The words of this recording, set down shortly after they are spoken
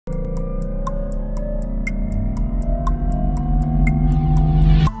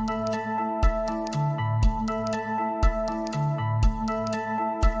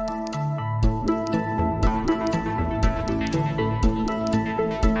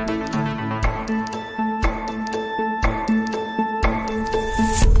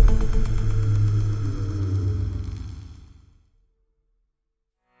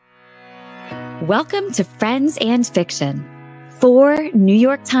Welcome to Friends and Fiction. 4 New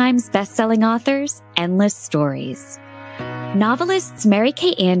York Times bestselling authors, endless stories. Novelists Mary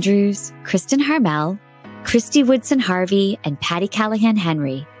Kay Andrews, Kristen Harmel, Christy Woodson Harvey, and Patty Callahan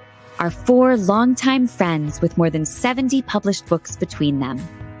Henry are 4 longtime friends with more than 70 published books between them.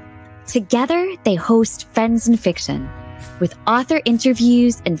 Together, they host Friends and Fiction, with author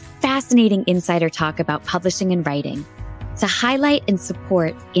interviews and fascinating insider talk about publishing and writing, to highlight and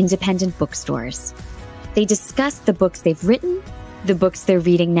support independent bookstores. They discuss the books they've written, the books they're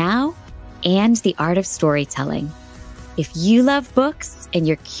reading now, and the art of storytelling. If you love books and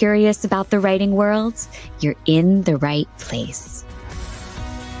you're curious about the writing world, you're in the right place.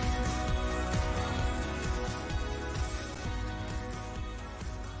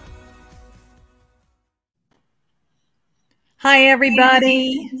 Hi,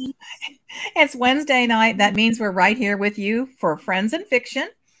 everybody. It's Wednesday night. That means we're right here with you for Friends and Fiction.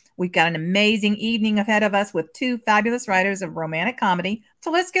 We've got an amazing evening ahead of us with 2 fabulous writers of romantic comedy.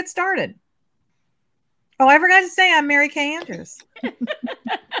 So let's get started. Oh, I forgot to say I'm Mary Kay Andrews.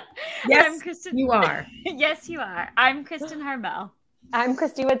 Yes, I'm Kristen. You are. Yes, you are. I'm Kristen Harmel. I'm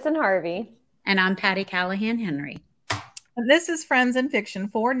Christy Woodson Harvey. And I'm Patty Callahan Henry. And this is Friends and Fiction,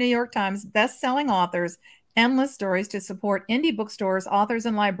 4 New York Times best-selling authors, endless stories to support indie bookstores, authors,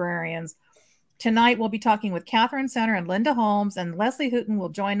 and librarians. Tonight, we'll be talking with Katherine Center and Linda Holmes, and Leslie Hooton will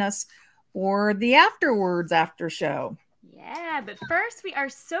join us for the afterwards after show. Yeah, but first, we are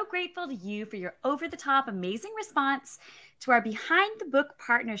so grateful to you for your over-the-top amazing response to our Behind the Book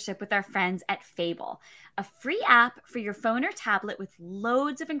partnership with our friends at Fable, a free app for your phone or tablet with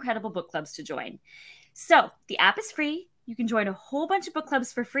loads of incredible book clubs to join. So, the app is free. You can join a whole bunch of book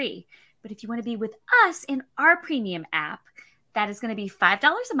clubs for free. But if you want to be with us in our premium app, that is going to be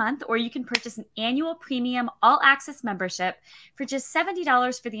 $5 a month, or you can purchase an annual premium all-access membership for just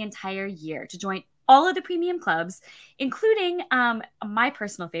 $70 for the entire year to join all of the premium clubs, including my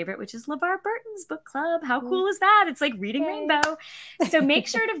personal favorite, which is LeVar Burton's book club. How cool is that? It's like reading Rainbow. So make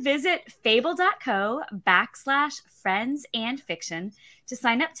sure to visit fable.co/friends-and-fiction to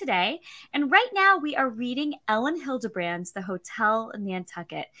sign up today. And right now we are reading Ellen Hildebrand's The Hotel in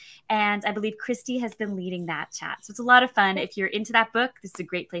Nantucket. And I believe Christy has been leading that chat. So it's a lot of fun. If you're into that book, this is a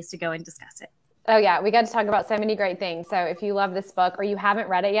great place to go and discuss it. Oh, yeah. We got to talk about so many great things. So if you love this book or you haven't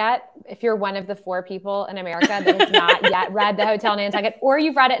read it yet, if you're one of the 4 people in America that has not yet read The Hotel in Nantucket, or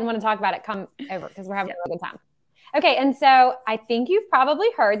you've read it and want to talk about it, come over because we're having a really good time. Okay. And so I think you've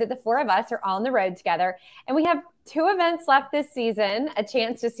probably heard that the 4 of us are on the road together, and we have 2 events left this season, a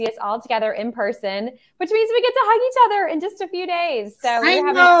chance to see us all together in person, which means we get to hug each other in just a few days. So I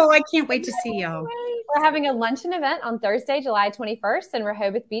know. I can't wait to see y'all. We're having a luncheon event on Thursday, July 21st in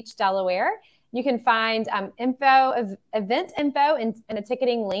Rehoboth Beach, Delaware. You can find event info and a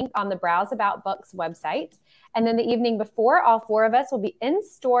ticketing link on the Browse About Books website. And then the evening before, all 4 of us will be in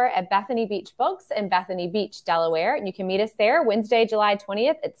store at Bethany Beach Books in Bethany Beach, Delaware. And you can meet us there Wednesday, July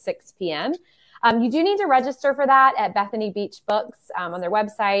 20th at 6 p.m. You do need to register for that at Bethany Beach Books on their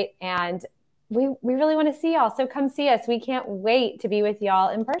website. And we really want to see y'all. So come see us. We can't wait to be with y'all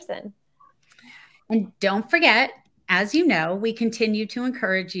in person. And don't forget, as you know, we continue to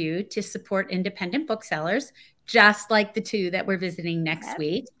encourage you to support independent booksellers, just like the 2 that we're visiting next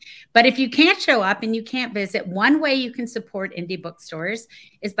week. But if you can't show up and you can't visit, one way you can support indie bookstores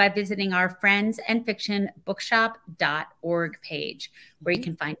is by visiting our Friends and Fiction Bookshop.org page, where you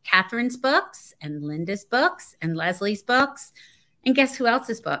can find Katherine's books and Linda's books and Leslie's books. And guess who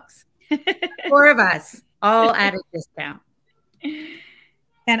else's books? 4 of us, all at a discount.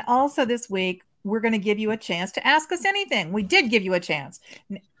 And also this week, we're going to give you a chance to ask us anything. We did give you a chance.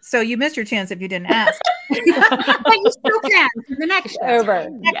 So you missed your chance if you didn't ask. But you still can for the next show. Over.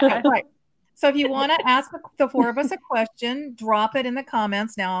 Yeah. Right. So if you want to ask the 4 of us a question, drop it in the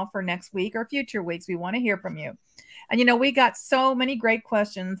comments now for next week or future weeks. We want to hear from you. And, you know, we got so many great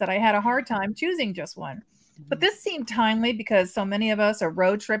questions that I had a hard time choosing just one. But this seemed timely because so many of us are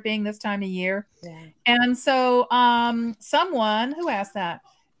road tripping this time of year. Yeah. And so someone who asked that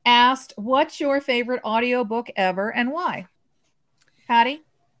asked, what's your favorite audiobook ever and why? Patty?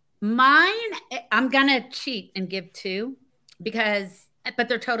 Mine, I'm going to cheat and give 2 but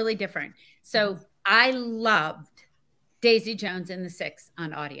they're totally different. So I loved Daisy Jones and the Six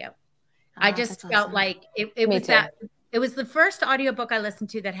on audio. I just felt awesome. Like it was the first audiobook I listened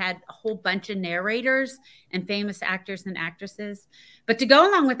to that had a whole bunch of narrators and famous actors and actresses. But to go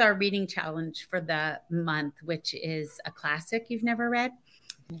along with our reading challenge for the month, which is a classic you've never read,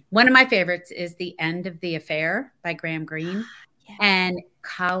 one of my favorites is The End of the Affair by Graham Greene and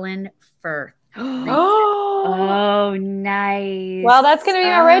Colin Firth Oh, nice. Well, that's going to be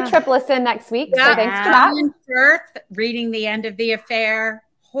my road trip listen next week. Yeah. So thanks for that. Firth, reading The End of the Affair.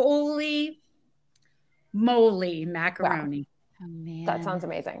 Holy moly macaroni. Wow. Oh, man. That sounds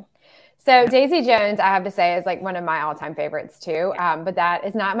amazing. So Daisy Jones, I have to say, is like one of my all-time favorites too. But that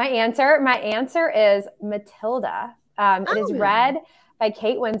is not my answer. My answer is Matilda. It is read by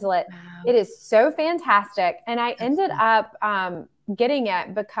Kate Winslet. Wow. It is so fantastic. And I ended up getting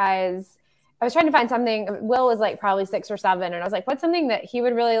it because I was trying to find something. Will was like probably 6 or 7. And I was like, what's something that he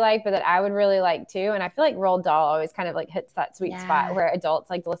would really like, but that I would really like too? And I feel like Roald Dahl always kind of like hits that sweet spot where adults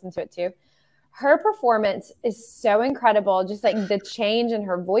like to listen to it too. Her performance is so incredible. Just like the change in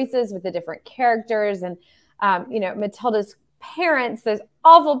her voices with the different characters and, Matilda's parents, those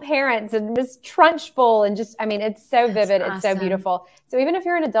awful parents and Miss Trunchbull and just, I mean, it's so vivid. Awesome. It's so beautiful. So even if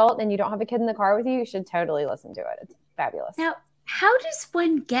you're an adult and you don't have a kid in the car with you, you should totally listen to it. It's fabulous. Now, how does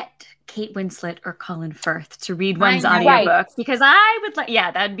one get Kate Winslet or Colin Firth to read one's audiobook? Right. Because I would like,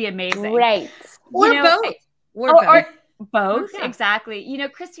 that'd be amazing. Right. Or both. Or both, exactly.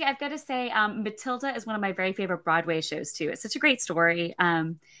 Christy, I've got to say, Matilda is one of my very favorite Broadway shows too. It's such a great story.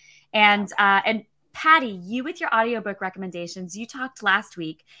 And Patty, you with your audiobook recommendations, you talked last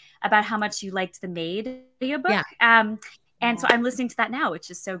week about how much you liked the Maid audiobook. Yeah. And so I'm listening to that now, which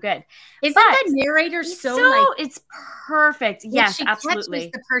is so good. Isn't that narrator it's perfect. Yes, she absolutely.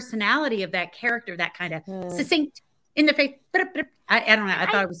 Catches the personality of that character, that kind of succinct, in the face. I don't know. I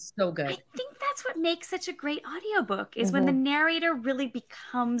thought it was so good. I think that's what makes such a great audiobook is when the narrator really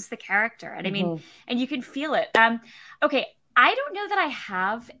becomes the character. And I mean, and you can feel it. Okay. I don't know that I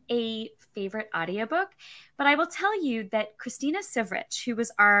have a favorite audiobook, but I will tell you that Christina Sivrich, who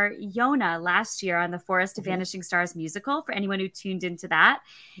was our Yona last year on the Forest of Vanishing Stars musical, for anyone who tuned into that,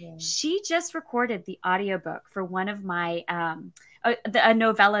 she just recorded the audiobook for one of my a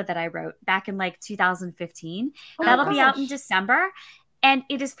novella that I wrote back in like 2015. That'll be out in December. And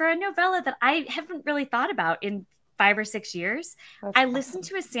it is for a novella that I haven't really thought about in 5 or 6 years. I listened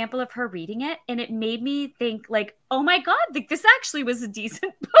to a sample of her reading it and it made me think like, oh my God, like this actually was a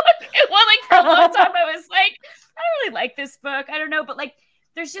decent book. Well, like for a long time I was like, I don't really like this book. I don't know. But like,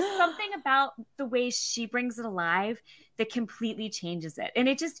 there's just something about the way she brings it alive that completely changes it. And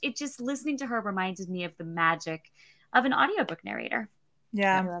it just listening to her reminded me of the magic of an audiobook narrator.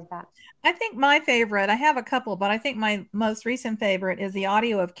 Yeah. I love that. I think my favorite, I have a couple, but I think my most recent favorite is the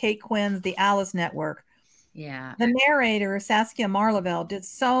audio of Kate Quinn's The Alice Network. Yeah. The narrator, Saskia Marlavelle, did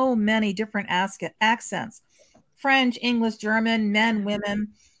so many different accents. French, English, German, men, women,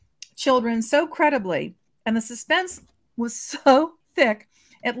 children, so credibly. And the suspense was so thick,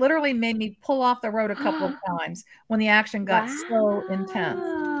 it literally made me pull off the road a couple of times when the action got so intense.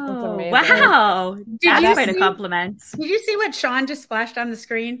 Wow. That's quite a compliment. Did you see what Sean just flashed on the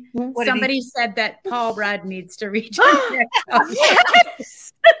screen? Somebody said that Paul Rudd needs to reach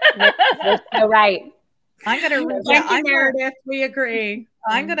Yes. That's so right. I'm gonna Meredith. We agree.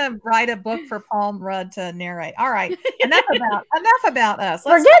 I'm gonna write a book for Paul Rudd to narrate. All right, enough about us.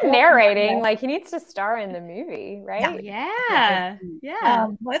 Forget narrating. Like he needs to star in the movie, right? Yeah.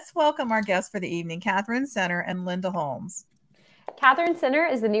 Let's welcome our guests for the evening, Katherine Center and Linda Holmes. Katherine Center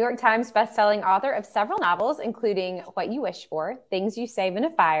is the New York Times bestselling author of several novels, including What You Wish For, Things You Save in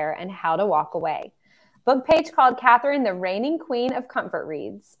a Fire, and How to Walk Away. Book page called Katherine the Reigning Queen of Comfort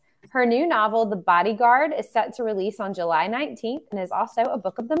Reads. Her new novel, The Bodyguard, is set to release on July 19th and is also a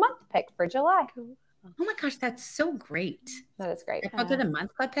Book of the Month pick for July. Oh my gosh, that's so great. That is great. Book of the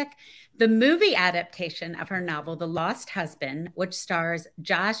Month pick. The movie adaptation of her novel, The Lost Husband, which stars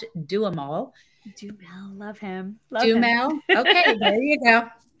Josh Duhamel. Love him. Duhamel. Okay, there you go.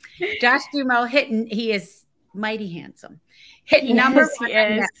 Josh Duhamel he is mighty handsome. Hit number one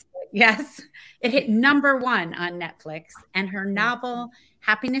on Netflix. Yes, it hit number 1 on Netflix. And her novel,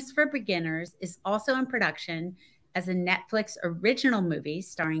 Happiness for Beginners, is also in production as a Netflix original movie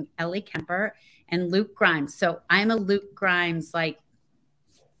starring Ellie Kemper and Luke Grimes. So I'm a Luke Grimes, like,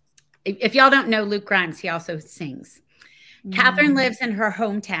 if y'all don't know Luke Grimes, he also sings. Katherine lives in her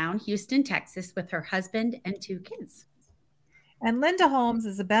hometown, Houston, Texas, with her husband and 2 kids. And Linda Holmes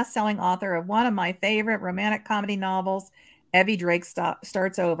is the best-selling author of one of my favorite romantic comedy novels, Evie Drake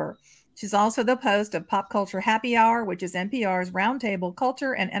Starts Over. She's also the host of Pop Culture Happy Hour, which is NPR's roundtable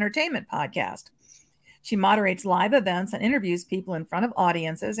culture and entertainment podcast. She moderates live events and interviews people in front of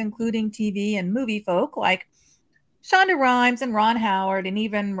audiences, including TV and movie folk like Shonda Rhimes and Ron Howard, and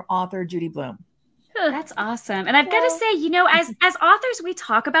even author Judy Blume. That's awesome. And I've got to say, you know, as authors, we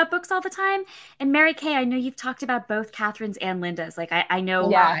talk about books all the time. And Mary Kay, I know you've talked about both Catherine's and Linda's. Like I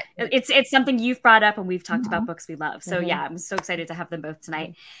know it's something you've brought up, and we've talked about books we love. So yeah, I'm so excited to have them both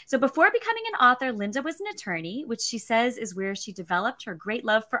tonight. So before becoming an author, Linda was an attorney, which she says is where she developed her great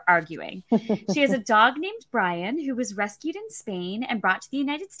love for arguing. She has a dog named Brian, who was rescued in Spain and brought to the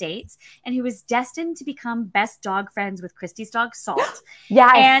United States, and who was destined to become best dog friends with Christy's dog, Salt.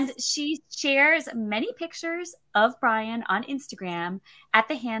 Yes. And she shares many pictures of Brian on Instagram at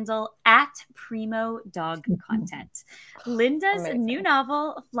the handle @PrimoDogContent. Linda's new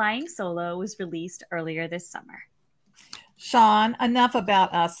novel, Flying Solo, was released earlier this summer. Sean, enough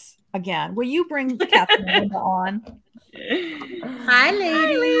about us again. Will you bring Katherine and Linda on? Hi,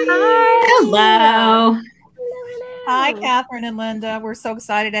 ladies. Hi. Hello. Hi, Katherine and Linda. We're so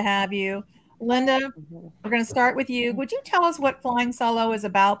excited to have you. Linda, we're going to start with you. Would you tell us what Flying Solo is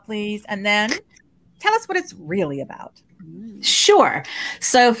about, please? And then tell us what it's really about. Sure.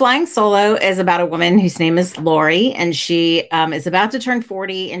 So Flying Solo is about a woman whose name is Lori, and she is about to turn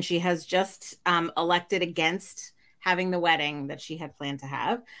 40, and she has just elected against having the wedding that she had planned to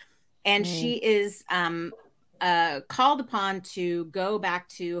have. And she is called upon to go back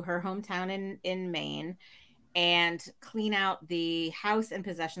to her hometown in Maine and clean out the house and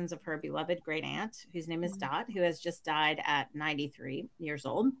possessions of her beloved great aunt, whose name is Dot, who has just died at 93 years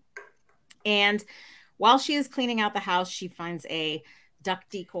old. And while she is cleaning out the house, she finds a duck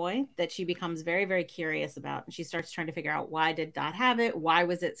decoy that she becomes very, very curious about. And she starts trying to figure out, why did Dot have it? Why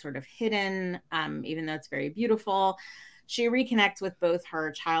was it sort of hidden, even though it's very beautiful? She reconnects with both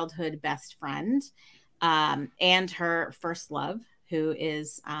her childhood best friend and her first love, who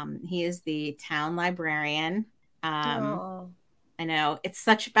is, he is the town librarian. I know it's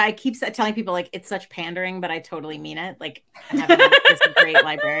such, I keep telling people like it's such pandering, but I totally mean it. Like having this great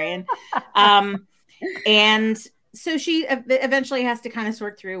librarian. And so she eventually has to kind of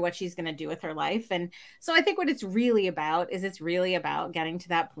sort through what she's going to do with her life. And so I think what it's really about is it's really about getting to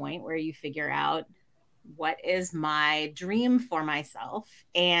that point where you figure out, what is my dream for myself,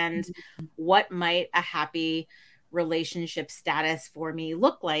 and what might a happy relationship status for me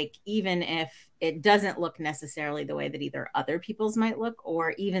look like, even if it doesn't look necessarily the way that either other people's might look,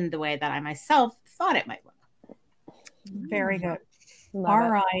 or even the way that I myself thought it might look. Very good. All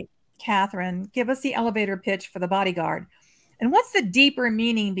right, Katherine, give us the elevator pitch for The Bodyguard. And what's the deeper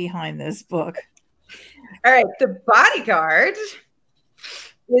meaning behind this book? All right, The Bodyguard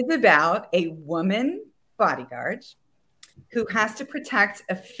is about a woman bodyguard who has to protect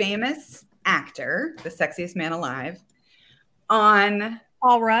a famous actor, the sexiest man alive, on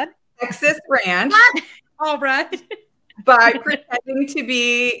Paul Rudd, Texas ranch. All right. By pretending to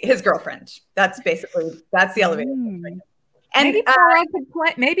be his girlfriend. That's the elevator. And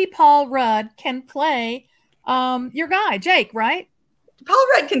maybe Paul Rudd can play your guy, Jake, right? Paul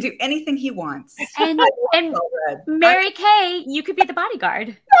Rudd can do anything he wants. And Mary Kay, you could be the bodyguard.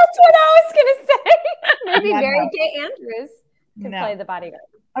 That's what I was going to say. Maybe Mary Kay Andrews can play the bodyguard.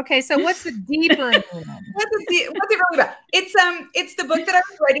 Okay, so what's the deeper meaning? What's it really about? It's the book that I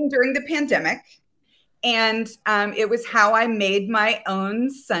was writing during the pandemic. And it was how I made my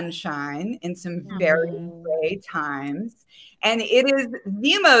own sunshine in some very gray times. And it is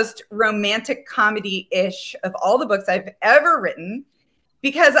the most romantic comedy-ish of all the books I've ever written,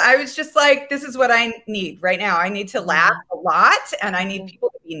 because I was just like, this is what I need right now. I need to laugh a lot, and I need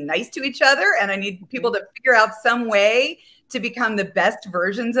people to be nice to each other, and I need people to figure out some way to become the best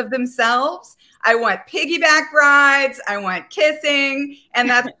versions of themselves. I want piggyback rides. I want kissing. And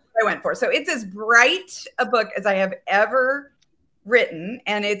that's what I went for. So it's as bright a book as I have ever written.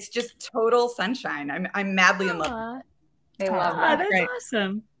 And it's just total sunshine. I'm madly in love. I love that. That's Great.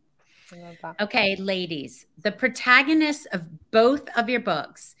 awesome. Okay, ladies, the protagonists of both of your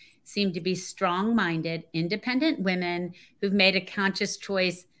books seem to be strong-minded, independent women who've made a conscious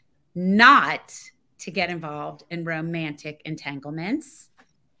choice not to get involved in romantic entanglements.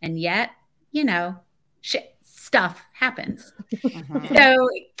 And yet, you know, stuff happens. So,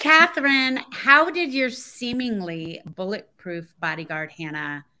 Katherine, how did your seemingly bulletproof bodyguard,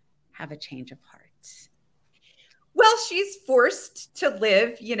 Hannah, have a change of heart? Well, she's forced to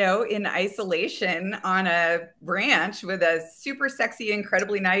live, you know, in isolation on a ranch with a super sexy,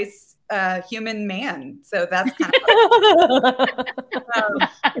 incredibly nice human man. So that's kind of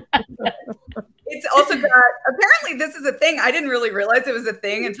it's also got, apparently this is a thing. I didn't really realize it was a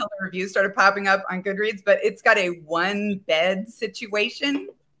thing until the reviews started popping up on Goodreads, but it's got a one bed situation.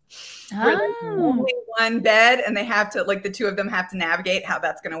 Where there's only one bed, and they have to, like, the two of them have to navigate how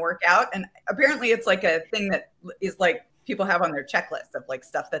that's going to work out. And apparently it's like a thing that is like people have on their checklist of like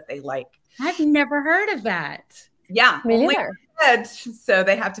stuff that they like. I've never heard of that. Yeah. Me only neither. kids, so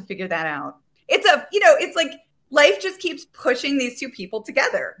they have to figure that out. It's a, you know, it's like life just keeps pushing these two people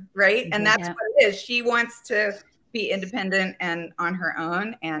together, right? And that's what it is. She wants to be independent and on her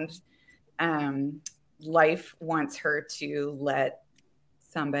own, and life wants her to let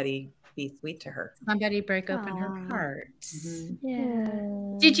somebody be sweet to her. Somebody break open her heart. Yeah.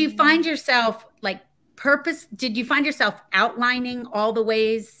 Did you find yourself like did you find yourself outlining all the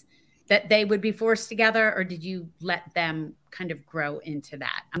ways that they would be forced together, or did you let them kind of grow into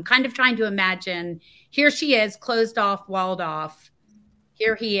that? I'm kind of trying to imagine, here she is, closed off, walled off.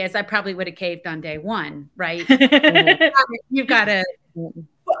 Here he is. I probably would have caved on day one, right? You've got to.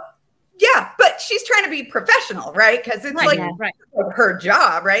 Yeah, but she's trying to be professional, right? Because it's like her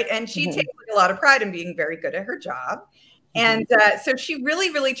job, right? And she takes like a lot of pride in being very good at her job. And so she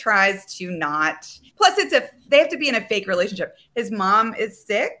really, really tries to not. Plus, they have to be in a fake relationship. His mom is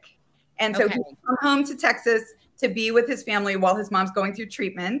sick, and so he's come home to Texas to be with his family while his mom's going through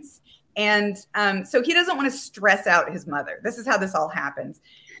treatments. And so he doesn't want to stress out his mother. This is how this all happens.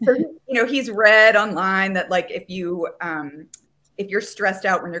 So you know, he's read online that like if you're stressed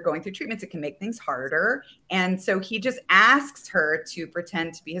out when you're going through treatments, it can make things harder. And so he just asks her to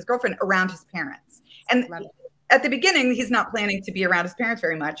pretend to be his girlfriend around his parents. And at the beginning, he's not planning to be around his parents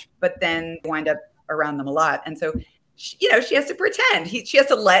very much, but then wind up around them a lot. And so, you know, she has to pretend. She has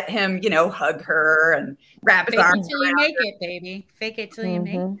to let him, you know, hug her and wrap his arms till you make it, baby. Fake it till you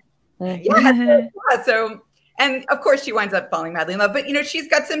make it. Yeah. So, and of course, she winds up falling madly in love. But, you know, she's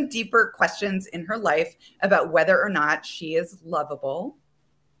got some deeper questions in her life about whether or not she is lovable.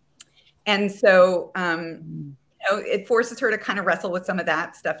 And so, you know, it forces her to kind of wrestle with some of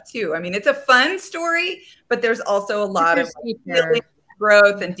that stuff too. I mean, it's a fun story, but there's also a lot of like,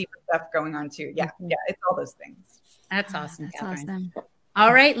 growth and deeper stuff going on too. Yeah, it's all those things. That's awesome. That's awesome.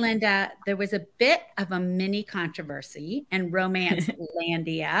 All right, Linda, there was a bit of a mini controversy in Romance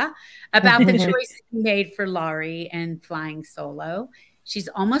Landia about the choice you made for Laurie and flying solo. She's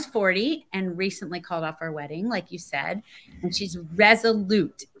almost 40 and recently called off her wedding, like you said, and she's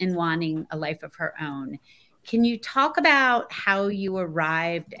resolute in wanting a life of her own. Can you talk about how you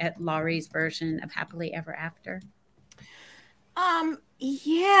arrived at Laurie's version of Happily Ever After?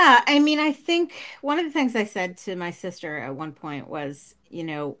 Yeah, I mean, I think one of the things I said to my sister at one point was, you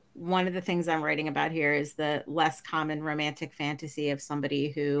know, one of the things I'm writing about here is the less common romantic fantasy of somebody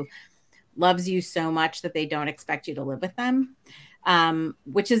who loves you so much that they don't expect you to live with them,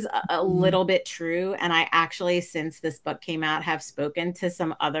 which is a little bit true. And I actually, since this book came out, have spoken to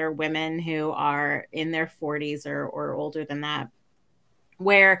some other women who are in their 40s or older than that,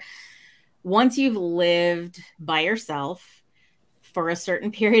 where once you've lived by yourself for a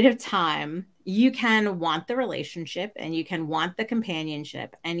certain period of time, you can want the relationship and you can want the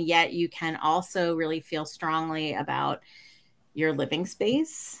companionship. And yet you can also really feel strongly about your living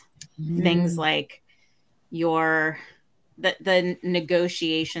space, things like the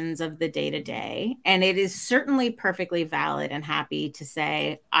negotiations of the day-to-day. And it is certainly perfectly valid and happy to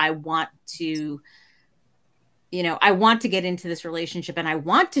say, I want to get into this relationship and I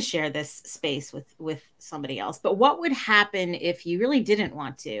want to share this space with somebody else. But what would happen if you really didn't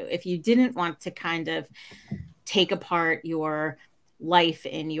want to, if you didn't want to kind of take apart your life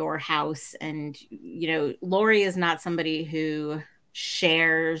in your house? And, you know, Laurie is not somebody who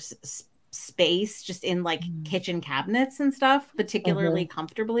shares space just in like kitchen cabinets and stuff, particularly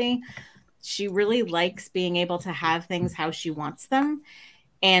comfortably. She really likes being able to have things how she wants them.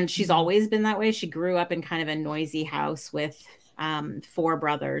 And she's always been that way. She grew up in kind of a noisy house with 4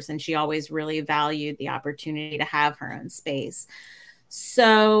 brothers, and she always really valued the opportunity to have her own space.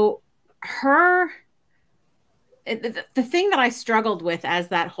 So the thing that I struggled with as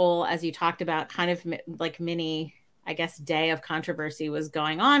you talked about, kind of like mini, I guess, day of controversy was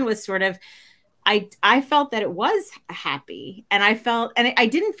going on, was sort of, I felt that it was happy, and I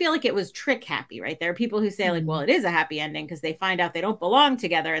didn't feel like it was trick happy, right? There are people who say like, well, it is a happy ending because they find out they don't belong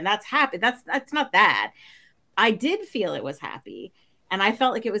together and that's happy. That's not that. I did feel it was happy, and I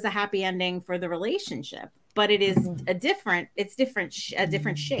felt like it was a happy ending for the relationship, but it is a different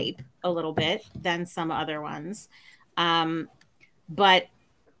shape a little bit than some other ones. But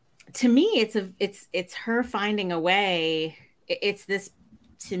to me, it's her finding a way. It's this,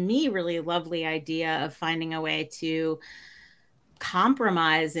 to me, really lovely idea of finding a way to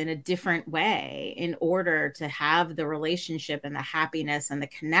compromise in a different way in order to have the relationship and the happiness and the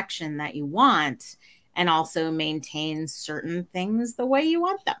connection that you want, and also maintain certain things the way you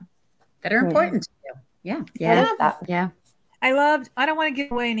want them that are important to you. Yeah. I don't want to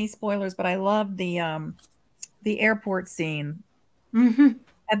give away any spoilers, but I love the the airport scene Mm-hmm.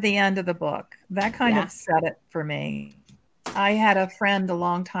 at the end of the book. That kind of set it for me. I had a friend a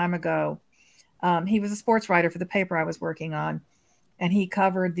long time ago. He was a sports writer for the paper I was working on, and he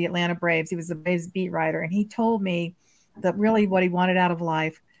covered the Atlanta Braves. He was the Braves beat writer, and he told me that really what he wanted out of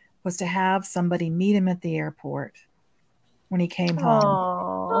life was to have somebody meet him at the airport when he came home.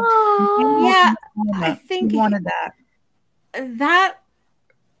 Oh, yeah, I think he wanted that.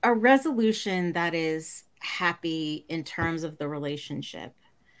 A resolution that is happy in terms of the relationship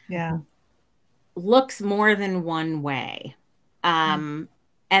looks more than one way. And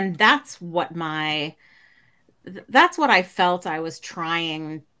that's what I felt I was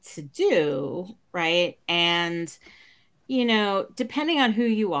trying to do. Right. And, depending on who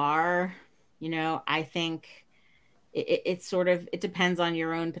you are, I think it depends on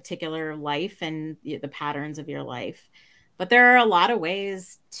your own particular life and the patterns of your life. But there are a lot of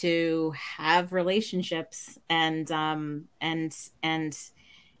ways to have relationships, and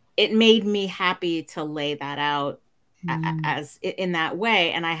it made me happy to lay that out as in that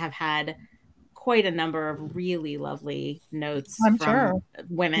way. And I have had quite a number of really lovely notes from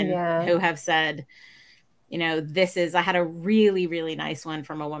women who have said, I had a really, really nice one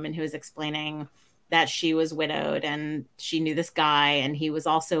from a woman who was explaining that she was widowed and she knew this guy and he was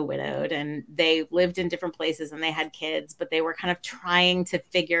also widowed, and they lived in different places and they had kids, but they were kind of trying to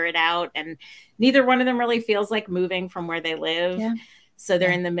figure it out. And neither one of them really feels like moving from where they live. Yeah. So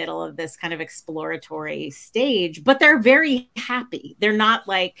they're in the middle of this kind of exploratory stage, but they're very happy. They're not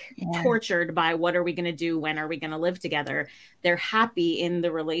like tortured by what are we going to do? When are we going to live together? They're happy in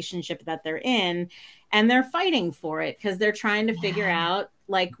the relationship that they're in, and they're fighting for it because they're trying to figure out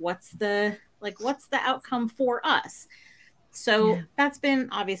what's the outcome for us. So that's been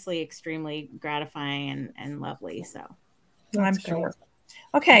obviously extremely gratifying and lovely. So I'm sure.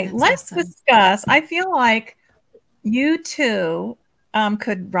 Okay, let's discuss. I feel like you two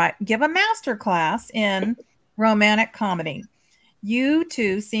could give a master class in romantic comedy. You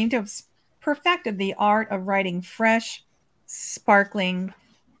two seem to have perfected the art of writing fresh, sparkling,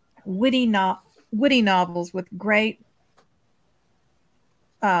 witty novels with great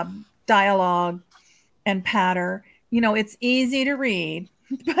dialogue and patter. It's easy to read,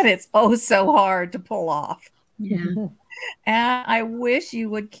 but it's so hard to pull off. Yeah. And I wish you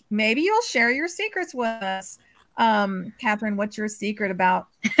would, maybe you'll share your secrets with us. Katherine, what's your secret about?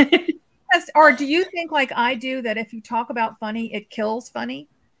 Or do you think like I do that if you talk about funny, it kills funny?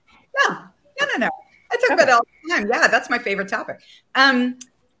 No. I talk about it all the time. Yeah, that's my favorite topic.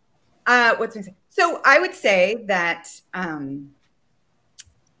 What's I say? So I would say that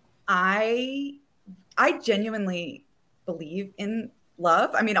I genuinely believe in love.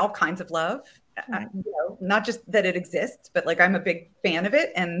 I mean, all kinds of love. Not just that it exists, but like I'm a big fan of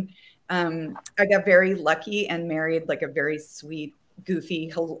it. And I got very lucky and married like a very sweet,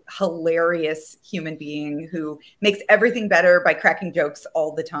 goofy, hilarious human being who makes everything better by cracking jokes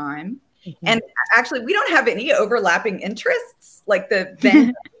all the time. Mm-hmm. And actually, we don't have any overlapping interests. Like the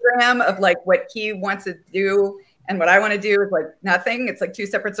Venn diagram of like what he wants to do and what I want to do is like nothing. It's like two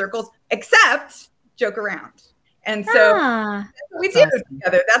separate circles, except joke around. And so that's what we do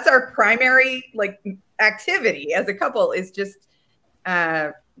together. That's our primary like activity as a couple, is just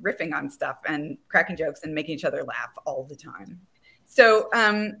riffing on stuff and cracking jokes and making each other laugh all the time. So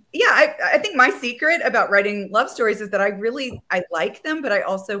I think my secret about writing love stories is that I like them, but I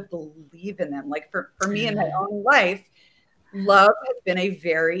also believe in them. Like for me in my own life, love has been a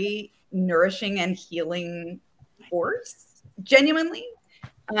very nourishing and healing force, genuinely.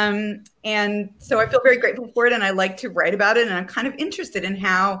 And so I feel very grateful for it, and I like to write about it, and I'm kind of interested in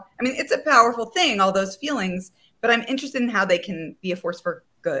how, I mean, it's a powerful thing, all those feelings, but I'm interested in how they can be a force for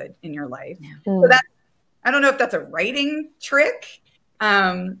good in your life. Yeah. So that, I don't know if that's a writing trick,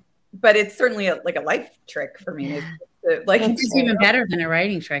 but it's certainly a life trick for me. Yeah. It's even better than a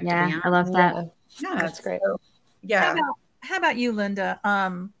writing trick. Yeah, I love that. Yeah, that's great. So, yeah. How about you, Linda?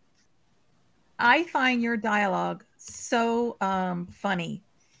 I find your dialogue so funny.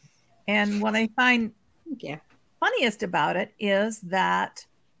 And what I find funniest about it is that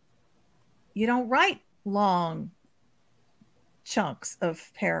you don't write long chunks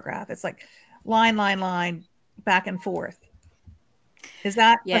of paragraph. It's like line, back and forth. Is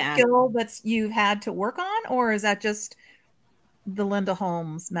that a skill that you've had to work on, or is that just the Linda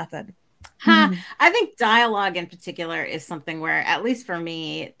Holmes method? I think dialogue in particular is something where, at least for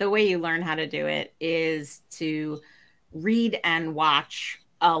me, the way you learn how to do it is to read and watch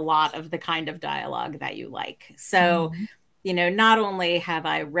a lot of the kind of dialogue that you like. So, not only have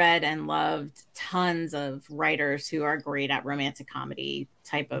I read and loved tons of writers who are great at romantic comedy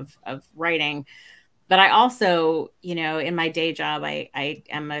type of writing, But I also, you know, in my day job, I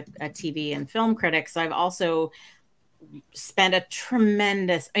am a TV and film critic. So I've also spent a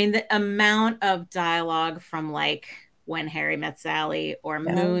tremendous, I mean, the amount of dialogue from like When Harry Met Sally or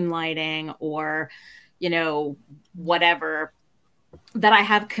Moonlighting or, you know, whatever that I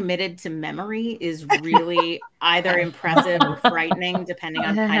have committed to memory is really either impressive or frightening, depending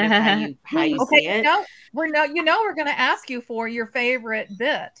on kind of how you see it. We're going to ask you for your favorite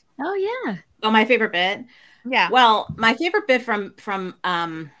bit. Oh yeah. Oh, my favorite bit. Yeah. Well, my favorite bit from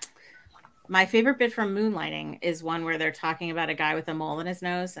Moonlighting is one where they're talking about a guy with a mole in his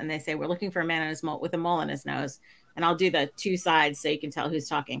nose, and they say, "We're looking for a man with a mole in his nose." And I'll do the two sides so you can tell who's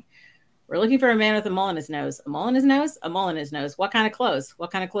talking. "We're looking for a man with a mole in his nose. A mole in his nose? A mole in his nose. What kind of clothes?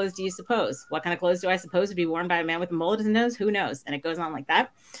 What kind of clothes do you suppose? What kind of clothes do I suppose would be worn by a man with a mole in his nose? Who knows?" And it goes on like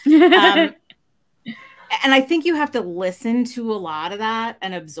that. And I think you have to listen to a lot of that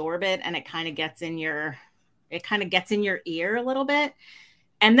and absorb it, and it kind of gets in your ear a little bit.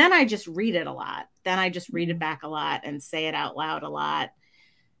 And then I just read it a lot. Then I just read it back a lot and say it out loud a lot.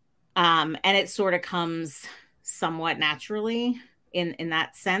 And it sort of comes somewhat naturally in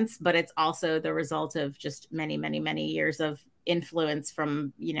that sense, but it's also the result of just many, many, many years of influence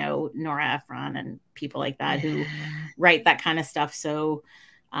from, you know, Nora Ephron and people like that who write that kind of stuff so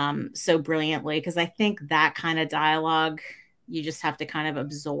brilliantly. Because I think that kind of dialogue, you just have to kind of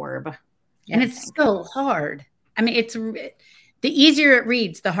absorb. And it's so hard. I mean, the easier it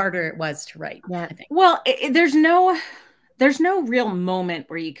reads, the harder it was to write. Yeah. I think. Well, there's no real moment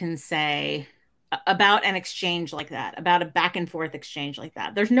where you can say about an exchange like that, about a back and forth exchange like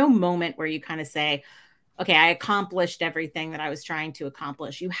that. There's no moment where you kind of say, okay, I accomplished everything that I was trying to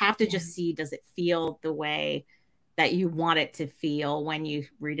accomplish. You have to just see, does it feel the way that you want it to feel when you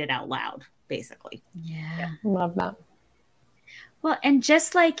read it out loud, basically. Yeah. Love that. Well, and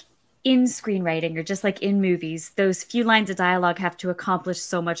just like in screenwriting or just like in movies, those few lines of dialogue have to accomplish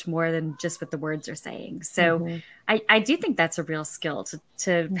so much more than just what the words are saying. So I do think that's a real skill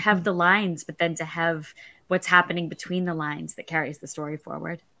to have the lines, but then to have what's happening between the lines that carries the story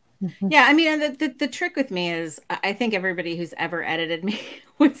forward. Yeah, I mean, the trick with me is I think everybody who's ever edited me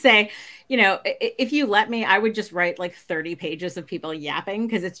would say, you know, if you let me, I would just write like 30 pages of people yapping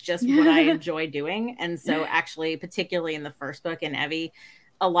because it's just what I enjoy doing. And so actually, particularly in the first book in Evie,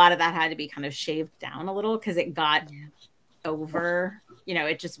 a lot of that had to be kind of shaved down a little because it got over, you know,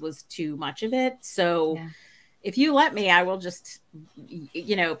 it just was too much of it. So if you let me, I will just,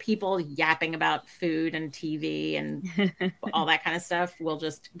 you know, people yapping about food and TV and all that kind of stuff will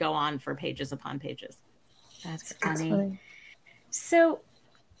just go on for pages upon pages. That's funny. So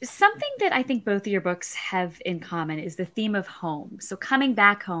something that I think both of your books have in common is the theme of home. So coming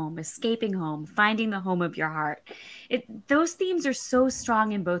back home, escaping home, finding the home of your heart. Those themes are so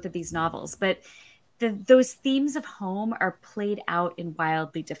strong in both of these novels, but those themes of home are played out in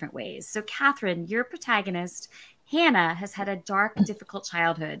wildly different ways. So Katherine, your protagonist, Hannah, has had a dark, difficult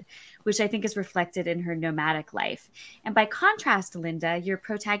childhood, which I think is reflected in her nomadic life. And by contrast, Linda, your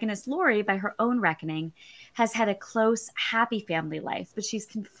protagonist, Laurie, by her own reckoning, has had a close, happy family life, but she's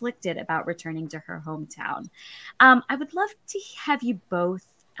conflicted about returning to her hometown. I would love to have you both,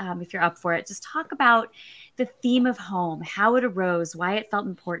 if you're up for it, just talk about the theme of home, how it arose, why it felt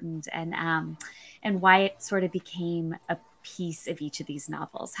important, and why it sort of became a piece of each of these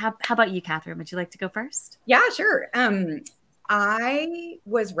novels. How about you, Katherine? Would you like to go first? Yeah, sure. I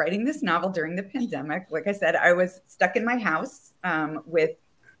was writing this novel during the pandemic. Like I said, I was stuck in my house with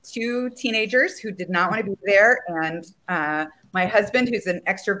two teenagers who did not want to be there. And my husband, who's an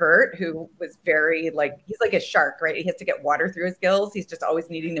extrovert, who was very he's like a shark, right? He has to get water through his gills. He's just always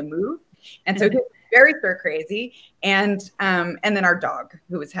needing to move. And so he was very stir crazy. And then our dog,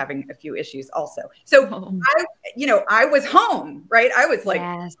 who was having a few issues also. So I was home, right? I was like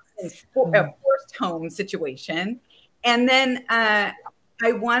in a forced home situation. And then I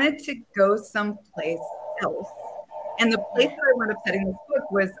wanted to go someplace else. And the place that I wound up setting this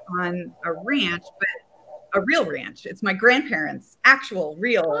book was on a ranch, but a real ranch. It's my grandparents' actual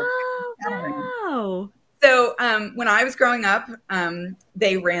real ranch. Wow. So when I was growing up,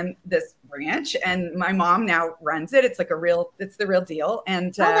 they ran this ranch, and my mom now runs it. It's like it's the real deal.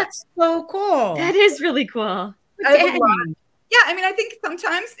 And that's so cool. That is really cool. Yeah, I mean, I think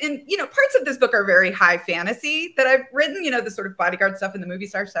sometimes parts of this book are very high fantasy that I've written, the sort of bodyguard stuff and the movie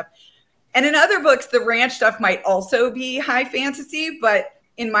star stuff. And in other books, the ranch stuff might also be high fantasy. But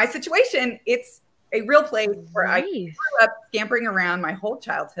in my situation, it's a real place where I grew up scampering around my whole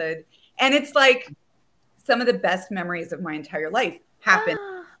childhood. And it's like some of the best memories of my entire life happened.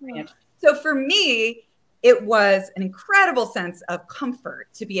 So for me, it was an incredible sense of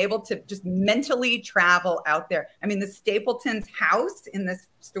comfort to be able to just mentally travel out there. I mean, the Stapletons' house in this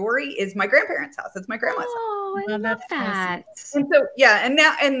story is my grandparents' house. It's my grandma's house. Oh, I love that. And so,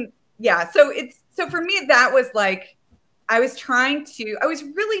 yeah. So for me, that was like, I was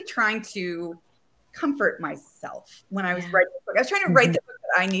really trying to comfort myself when I was writing the book. I was trying to write the book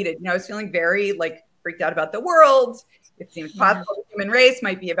that I needed. You know, I was feeling very like freaked out about the world. It seems possible the human race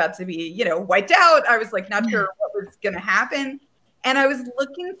might be about to be, you know, wiped out. I was like, not sure what was going to happen. And I was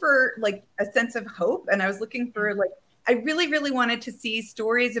looking for like a sense of hope. And I was looking for like, I really, really wanted to see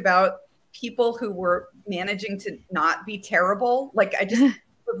stories about people who were managing to not be terrible. Like I just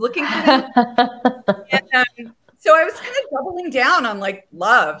was looking for them. And, so I was kind of doubling down on like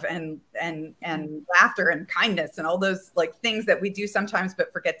love and laughter and kindness and all those like things that we do sometimes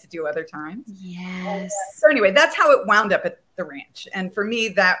but forget to do other times. Yes. So anyway, that's how it wound up at the ranch. And for me,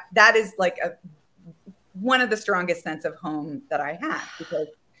 that is like one of the strongest sense of home that I have, because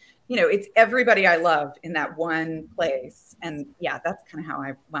you know, it's everybody I love in that one place. And yeah, that's kind of how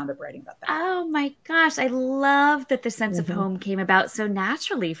I wound up writing about that. Oh my gosh. I love that the sense of home came about so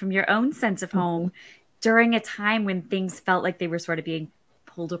naturally from your own sense of home during a time when things felt like they were sort of being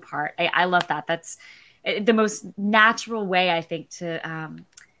pulled apart. I love that. That's the most natural way, I think, to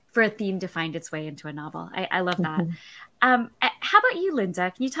for a theme to find its way into a novel. I love that. How about you, Linda?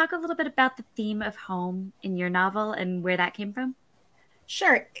 Can you talk a little bit about the theme of home in your novel and where that came from?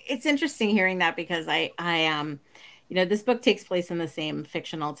 Sure. It's interesting hearing that, because I you know, this book takes place in the same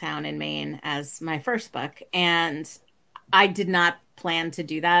fictional town in Maine as my first book. And I did not plan to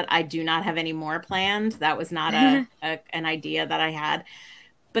do that. I do not have any more planned. That was not an idea that I had.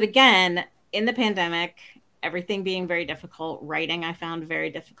 But again, in the pandemic, everything being very difficult, writing I found very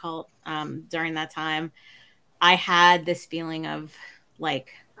difficult during that time. I had this feeling of like,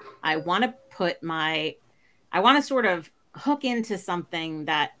 I want to sort of hook into something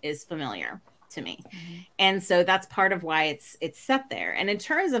that is familiar to me. And so that's part of why it's set there. And in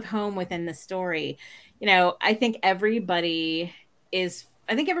terms of home within the story, you know, I think everybody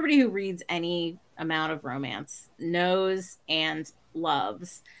who reads any amount of romance knows and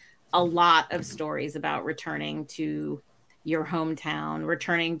loves a lot of stories about returning to your hometown,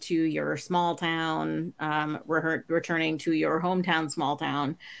 returning to your small town, returning to your hometown, small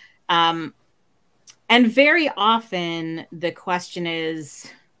town. And very often the question is,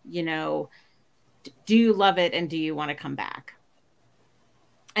 you know, do you love it and do you want to come back?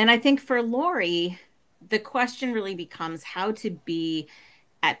 And I think for Lori, the question really becomes how to be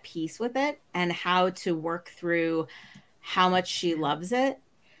at peace with it and how to work through how much she loves it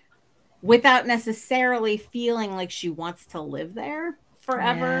without necessarily feeling like she wants to live there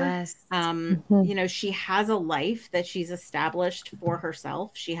forever. Yes. You know, she has a life that she's established for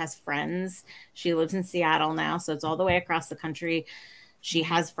herself. She has friends. She lives in Seattle now, so it's all the way across the country. She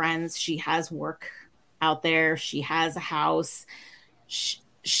has friends. She has work out there. She has a house.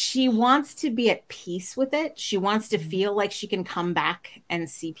 She wants to be at peace with it. She wants to feel like she can come back and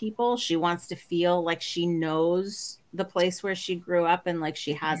see people. She wants to feel like she knows the place where she grew up and like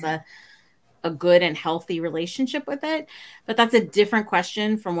she has a good and healthy relationship with it. But that's a different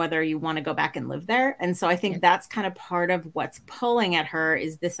question from whether you want to go back and live there. And so I think that's kind of part of what's pulling at her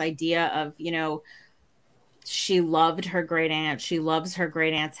is this idea of, you know, she loved her great aunt. She loves her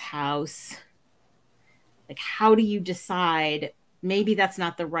great aunt's house. Like, how do you decide maybe that's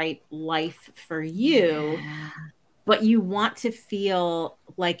not the right life for you, but you want to feel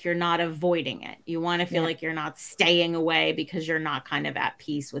like you're not avoiding it. You want to feel like you're not staying away because you're not kind of at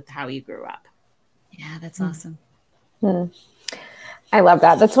peace with how you grew up. Yeah, that's awesome. I love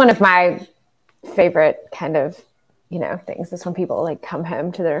that. That's one of my favorite kind of, you know, things is when people like come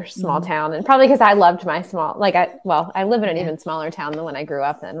home to their small town, and probably because I loved my small, like I live in an even smaller town than when I grew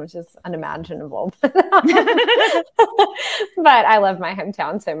up in, which is unimaginable. But I love my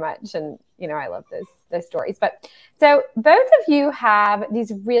hometown so much. And, you know, I love those stories. But so both of you have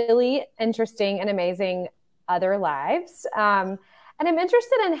these really interesting and amazing other lives. And I'm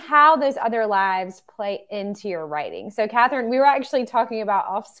interested in how those other lives play into your writing. So Katherine, we were actually talking about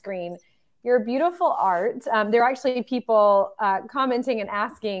off screen your beautiful art. There are actually people commenting and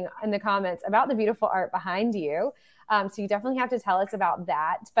asking in the comments about the beautiful art behind you. So you definitely have to tell us about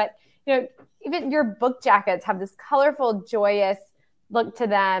that. But, you know, even your book jackets have this colorful, joyous look to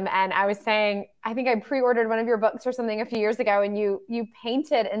them. And I was saying, I think I pre-ordered one of your books or something a few years ago, and you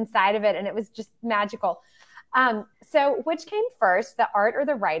painted inside of it, and it was just magical. So which came first, the art or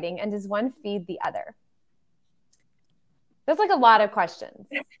the writing? And does one feed the other? That's like a lot of questions.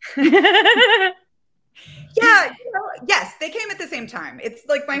 Yeah, yes, they came at the same time. It's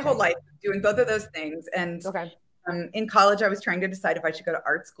like my whole life doing both of those things. And in college, I was trying to decide if I should go to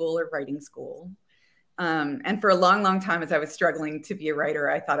art school or writing school. And for a long, long time, as I was struggling to be a writer,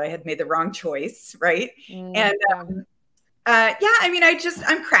 I thought I had made the wrong choice, right? And yeah, I mean,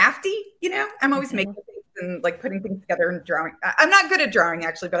 I'm crafty, I'm always making things and like putting things together and drawing. I'm not good at drawing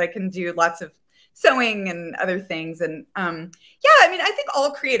actually, but I can do lots of sewing and other things. And yeah, I mean, I think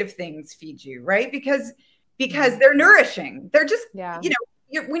all creative things feed you, right? Because they're nourishing. They're just,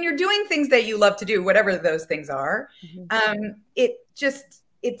 when you're doing things that you love to do, whatever those things are,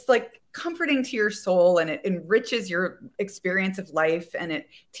 it's like comforting to your soul, and it enriches your experience of life, and it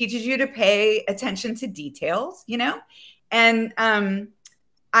teaches you to pay attention to details, and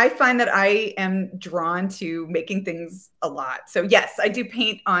I find that I am drawn to making things a lot. So yes, I do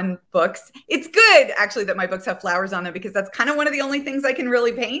paint on books. It's good actually that my books have flowers on them, because that's kind of one of the only things I can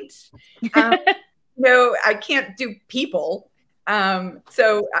really paint. I can't do people.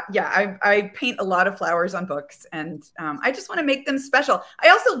 So yeah, I paint a lot of flowers on books, and I just want to make them special. I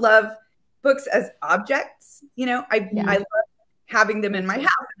also love books as objects. I love having them in my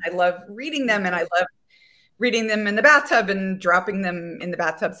house, and I love reading them, and I love reading them in the bathtub and dropping them in the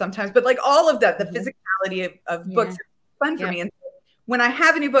bathtub sometimes. But like all of that, the physicality of books is fun for me. And when I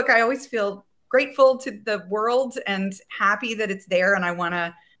have a new book, I always feel grateful to the world and happy that it's there, and I want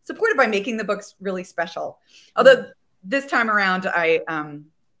to support it by making the books really special. Although this time around, I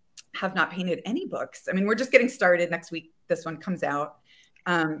have not painted any books. I mean, we're just getting started. Next week, this one comes out.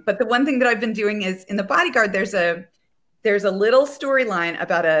 But the one thing that I've been doing is in The Bodyguard, there's a little storyline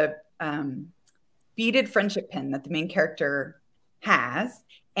about a beaded friendship pin that the main character has.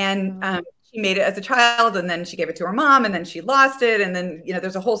 And she made it as a child, and then she gave it to her mom, and then she lost it. And then,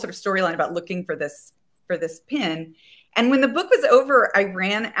 there's a whole sort of storyline about looking for this pin. And when the book was over, I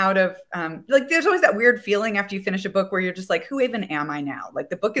ran out of, there's always that weird feeling after you finish a book where you're just like, who even am I now? Like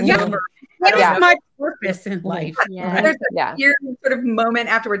the book is over. What is my purpose in life? There's a weird sort of moment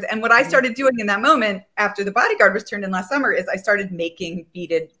afterwards. And what I started doing in that moment after The Bodyguard was turned in last summer is I started making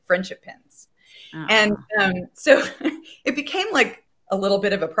beaded friendship pins. And so it became like a little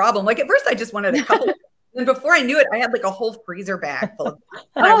bit of a problem. Like at first I just wanted a couple. And before I knew it, I had like a whole freezer bag full of beads.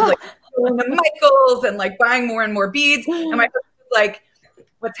 And I was like going to Michael's and like buying more and more beads. And my husband was like,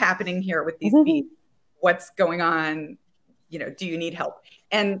 what's happening here with these beads? What's going on? Do you need help?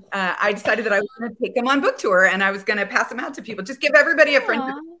 And I decided that I was going to take them on book tour, and I was going to pass them out to people. Just give everybody a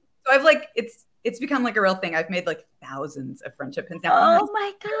friendship. So I've like, it's become like a real thing. I've made like thousands of friendship pins now. Oh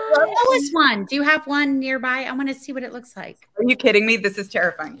my God. Show us one. Do you have one nearby? I want to see what it looks like. Are you kidding me? This is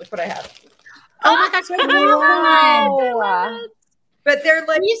terrifying. Look what I have. Oh my gosh, I love it. But they're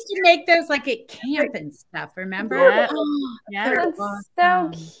like, we used to make those like at camp and stuff, remember? Yeah. That's so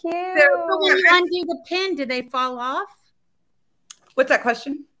cute. So when you undo the pin, do they fall off? What's that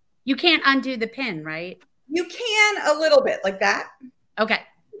question? You can't undo the pin, right? You can a little bit like that. Okay.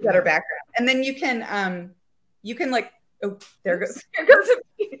 Better background. And then you can like, oh, there goes the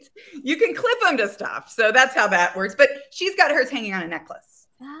bead. You can clip them to stuff. So that's how that works. But she's got hers hanging on a necklace.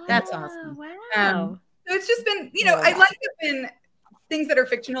 That's awesome. Wow. So it's just been, I like it when things that are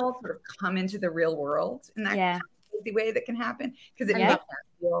fictional sort of come into the real world in that kind of crazy way that can happen, because it makes that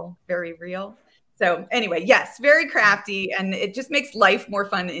feel very real. So anyway, yes, very crafty, and it just makes life more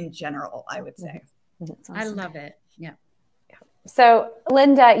fun in general, I would say. Awesome. I love it. Yeah. So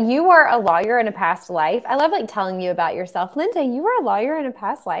Linda, you were a lawyer in a past life. I love like telling you about yourself. Linda, you were a lawyer in a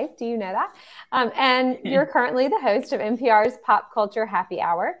past life. Do you know that? And you're currently the host of NPR's Pop Culture Happy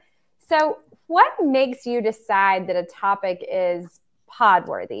Hour. So what makes you decide that a topic is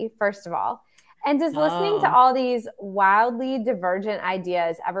pod-worthy, first of all? And does listening to all these wildly divergent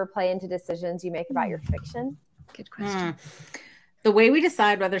ideas ever play into decisions you make about your fiction? Good question. The way we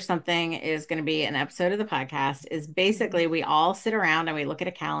decide whether something is going to be an episode of the podcast is basically we all sit around and we look at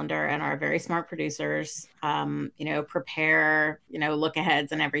a calendar, and our very smart producers, prepare, look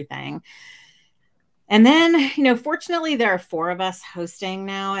aheads and everything. And then, fortunately, there are 4 of us hosting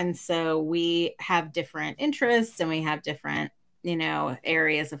now. And so we have different interests, and we have different,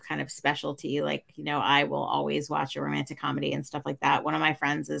 areas of kind of specialty. Like, I will always watch a romantic comedy and stuff like that. One of my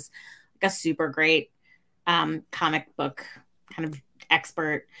friends is like a super great comic book kind of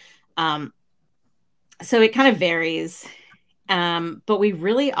expert. So it kind of varies. But we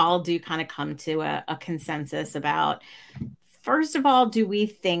really all do kind of come to a consensus about, first of all, do we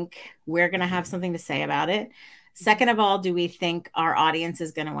think we're going to have something to say about it? Second of all, do we think our audience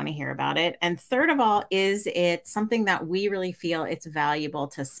is going to want to hear about it? And third of all, is it something that we really feel it's valuable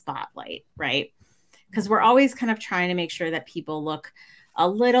to spotlight, right? Because we're always kind of trying to make sure that people look a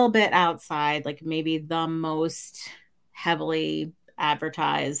little bit outside, like maybe the most heavily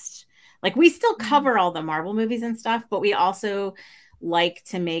advertised. Like we still cover all the Marvel movies and stuff, but we also like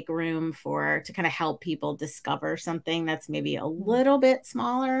to make room to kind of help people discover something that's maybe a little bit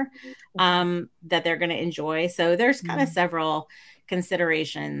smaller, that they're going to enjoy. So there's kind of several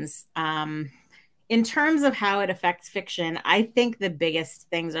considerations. In terms of how it affects fiction, I think the biggest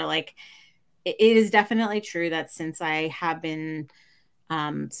things are like, it is definitely true that since I have been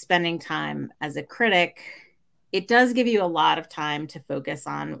spending time as a critic, it does give you a lot of time to focus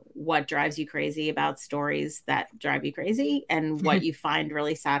on what drives you crazy about stories that drive you crazy and what you find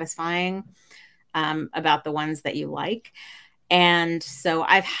really satisfying about the ones that you like. And so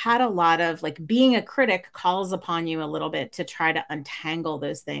I've had a lot of like being a critic calls upon you a little bit to try to untangle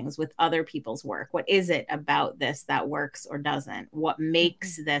those things with other people's work. What is it about this that works or doesn't? What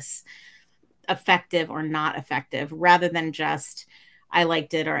makes this effective or not effective, rather than just I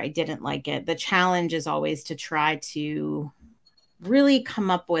liked it or I didn't like it. The challenge is always to try to really come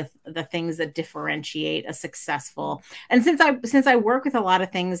up with the things that differentiate a successful. And since I work with a lot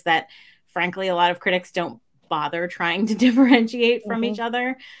of things that frankly a lot of critics don't bother trying to differentiate from each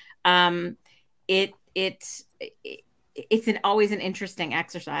other, it's always an interesting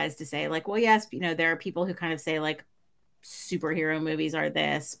exercise to say like, well, yes, you know, there are people who kind of say like superhero movies are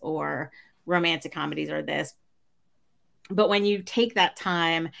this or romantic comedies are this. But when you take that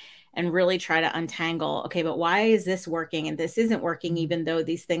time and really try to untangle, okay, but why is this working and this isn't working, even though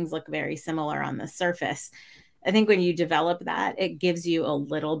these things look very similar on the surface? I think when you develop that, it gives you a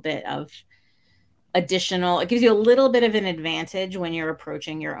little bit of it gives you a little bit of an advantage when you're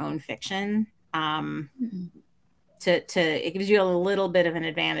approaching your own fiction. It gives you a little bit of an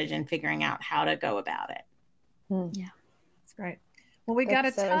advantage in figuring out how to go about it. Yeah, that's great. Well, we got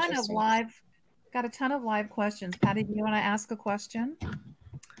a ton of live questions. Patty, do you want to ask a question?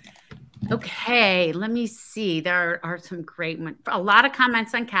 Okay, let me see. There are some great ones. A lot of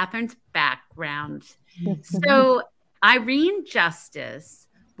comments on Catherine's background. So Irene Justice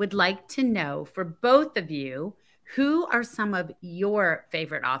would like to know for both of you, who are some of your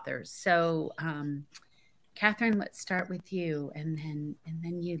favorite authors? So Katherine, let's start with you, and then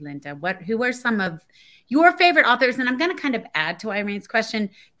you, Linda. Who are some of your favorite authors? And I'm going to kind of add to Irene's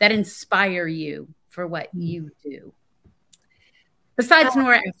question that inspire you for what you do. Besides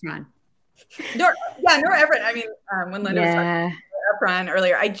Nora Ephron. Nora Ephron. I mean, when Linda was talking about Nora Ephron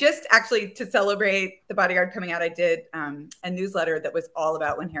earlier, I just actually, to celebrate The Bodyguard coming out, I did a newsletter that was all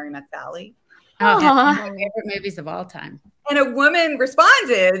about When Harry Met Sally. Oh, my favorite movies of all time. And a woman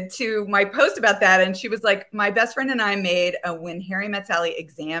responded to my post about that. And she was like, my best friend and I made a When Harry Met Sally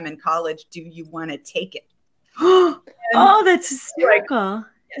exam in college. Do you want to take it? Oh, that's hysterical.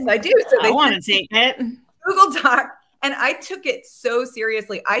 Like, yes, I do. So I want to take it. Google Doc. And I took it so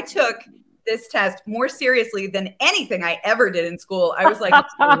seriously. I took this test more seriously than anything I ever did in school. I was like,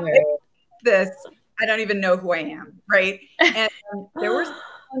 this, I don't even know who I am. Right. And there were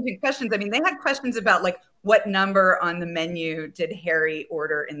questions. I mean, they had questions about like, what number on the menu did Harry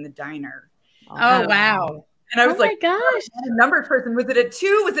order in the diner? Oh, wow. And I was my gosh. Number person, was it a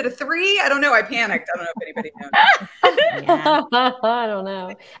 2? Was it a 3? I don't know. I panicked. I don't know if anybody knows. I don't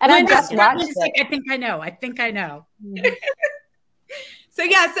know. And I just watched it. Like, I think I know. So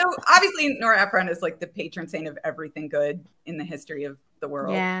yeah, so obviously Nora Ephron is like the patron saint of everything good in the history of the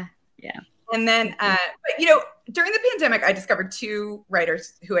world. Yeah. And then, but you know, during the pandemic, I discovered 2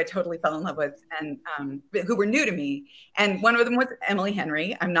 writers who I totally fell in love with and who were new to me. And one of them was Emily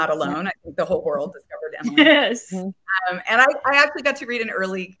Henry. I'm not alone. I think the whole world discovered Emily. Yes. And I actually got to read an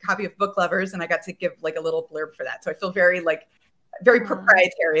early copy of Book Lovers, and I got to give like a little blurb for that. So I feel very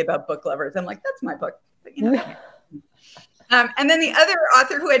proprietary about Book Lovers. I'm like, that's my book. But, you know. And then the other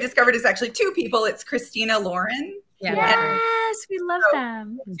author who I discovered is actually 2 people. It's Christina Lauren. Yeah. Yes, we love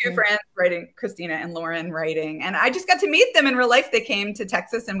them. 2 friends writing, Christina and Lauren writing. And I just got to meet them in real life. They came to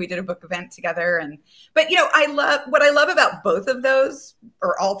Texas and we did a book event together. But you know, what I love about both of those,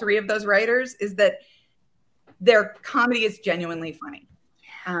 or all 3 of those writers, is that their comedy is genuinely funny.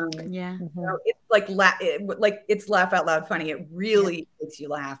 You know, it's like it's laugh out loud funny. It really makes you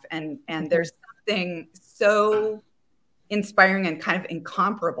laugh. And there's something so inspiring and kind of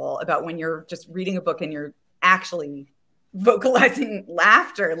incomparable about when you're just reading a book and you're actually vocalizing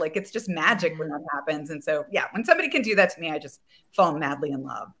laughter. Like it's just magic when that happens. And so, yeah, when somebody can do that to me, I just fall madly in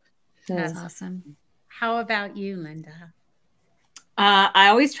love. That's awesome. How about you, Linda? I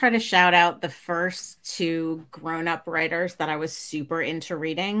always try to shout out the first 2 grown-up writers that I was super into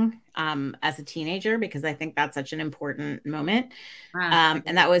reading as a teenager, because I think that's such an important moment.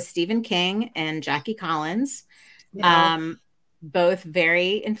 And that was Stephen King and Jackie Collins. both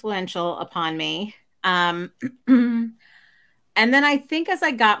very influential upon me. And then I think as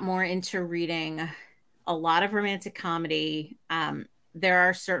I got more into reading a lot of romantic comedy, there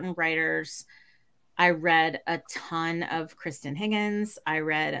are certain writers. I read a ton of Kristen Higgins. I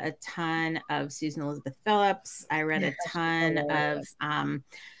read a ton of Susan Elizabeth Phillips. I read a ton of,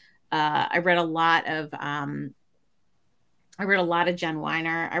 I read a lot of Jen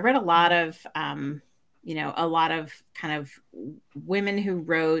Weiner. I read a lot of, you know, a lot of kind of women who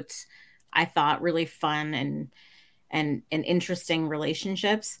wrote, I thought, really fun and interesting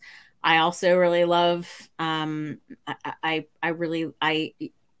relationships. I also really love,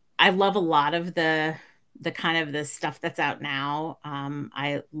 I love a lot of the kind of the stuff that's out now.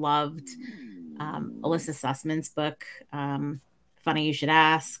 I loved Alyssa Sussman's book, Funny You Should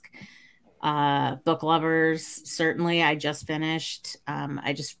Ask. Book Lovers, certainly. I just finished.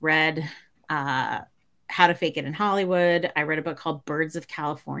 I just read How to Fake It in Hollywood. I read a book called Birds of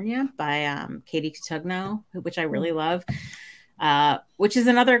California by Katie Cotugno, which I really love, which is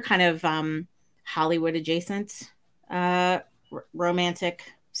another kind of Hollywood adjacent romantic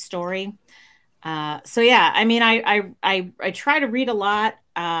story. So yeah, I mean, I try to read a lot,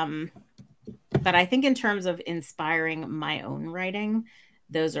 but I think in terms of inspiring my own writing,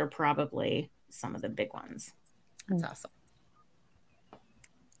 those are probably some of the big ones. That's awesome.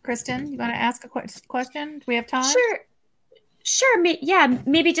 Kristen, you want to ask a question? Do we have time? Sure. Yeah,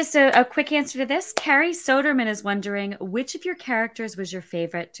 maybe just a quick answer to this. Carrie Soderman is wondering, which of your characters was your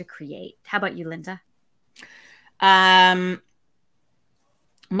favorite to create? How about you, Linda?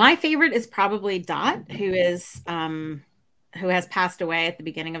 My favorite is probably Dot, who has passed away at the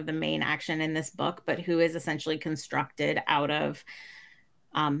beginning of the main action in this book, but who is essentially constructed out of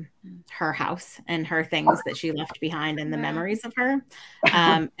her house and her things that she left behind and the memories of her.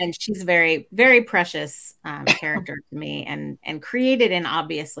 And she's a very, very precious character to me, and created in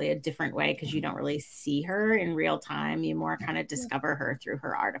obviously a different way, because you don't really see her in real time. You more kind of discover her through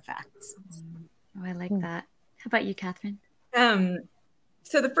her artifacts. Oh, I like that. How about you, Katherine?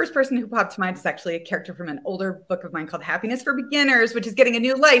 So the first person who popped to mind is actually a character from an older book of mine called Happiness for Beginners, which is getting a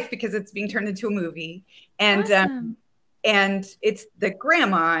new life because it's being turned into a movie. And Awesome. And it's the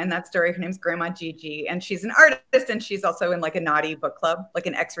grandma in that story. Her name's Grandma Gigi, and she's an artist, and she's also in like a naughty book club, like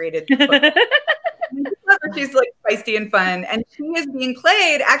an X-rated book club. She's like feisty and fun, and she is being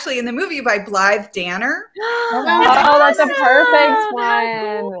played actually in the movie by Blythe Danner. Oh, that's a perfect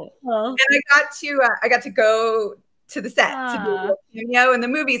one. Cool. And I got to go to the set to do a cameo in the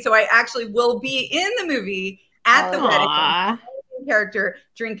movie, so I actually will be in the movie at the wedding. Character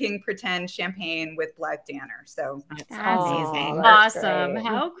drinking pretend champagne with Blythe Danner. So That's amazing. Awesome. Great.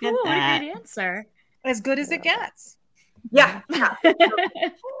 How cool. What a great answer. As good as it gets. yeah.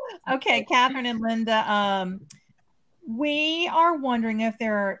 Okay, Katherine and Linda, we are wondering if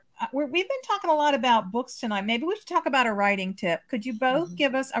there are, we've been talking a lot about books tonight. Maybe we should talk about a writing tip. Could you both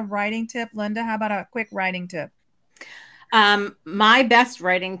give us a writing tip? Linda, how about a quick writing tip? My best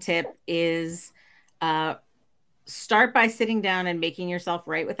writing tip is start by sitting down and making yourself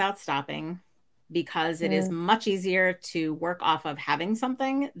write without stopping, because it is much easier to work off of having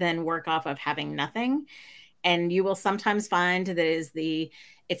something than work off of having nothing. And you will sometimes find that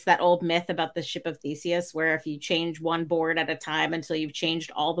it's that old myth about the ship of Theseus, where if you change one board at a time until you've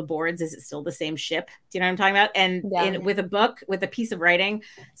changed all the boards, is it still the same ship? Do you know what I'm talking about? And with a book, with a piece of writing,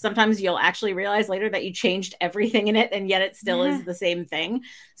 sometimes you'll actually realize later that you changed everything in it, and yet it still is the same thing.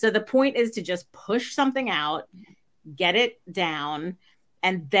 So the point is to just push something out, get it down,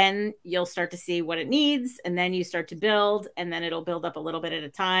 and then you'll start to see what it needs, and then you start to build, and then it'll build up a little bit at a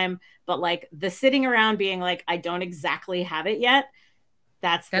time. But like the sitting around being like, I don't exactly have it yet,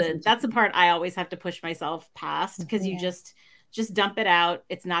 that's the part I always have to push myself past, because you just dump it out.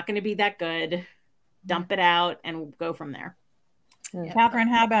 It's not going to be that good. Dump it out and go from there. Katherine,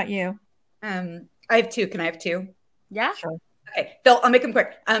 how about you? I have two. Can I have two? Yeah. Sure. Okay, I'll make them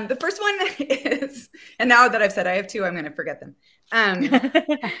quick. The first one is, and now that I've said I have two, I'm going to forget them. The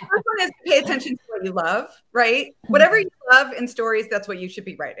first one is pay attention to what you love, right? Whatever you love in stories, that's what you should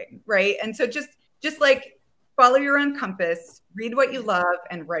be writing, right? And so just like follow your own compass, read what you love,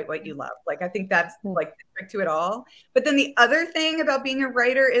 and write what you love. Like, I think that's like the trick to it all. But then the other thing about being a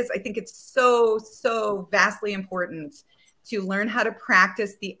writer is I think it's so vastly important to learn how to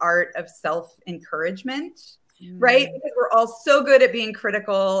practice the art of self-encouragement. Right? Because we're all so good at being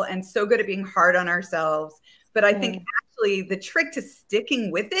critical and so good at being hard on ourselves. But I think actually the trick to sticking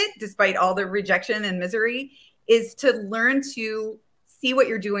with it, despite all the rejection and misery, is to learn to see what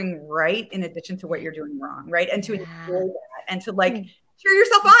you're doing right in addition to what you're doing wrong, right? And to enjoy that, and to like cheer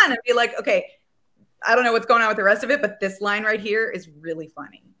yourself on and be like, okay, I don't know what's going on with the rest of it, but this line right here is really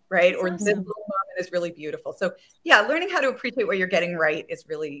funny, right? Or this little moment is really beautiful. So yeah, learning how to appreciate what you're getting right is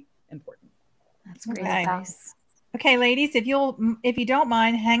really important. That's great. Okay. Nice. Okay, ladies, if you don't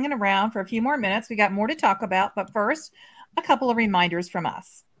mind hanging around for a few more minutes, we got more to talk about. But first, a couple of reminders from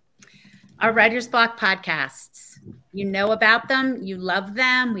us. Our Writer's Block podcasts. You know about them. You love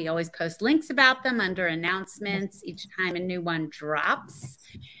them. We always post links about them under announcements each time a new one drops.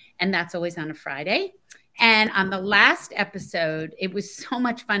 And that's always on a Friday. And on the last episode, it was so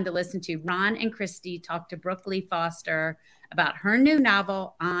much fun to listen to. Ron and Christy talked to Brooke Lee Foster about her new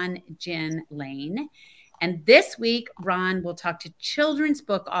novel, On Gin Lane. And this week, Ron will talk to children's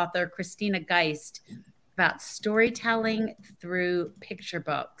book author Christina Geist about storytelling through picture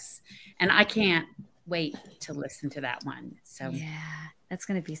books. And I can't wait to listen to that one. So yeah, that's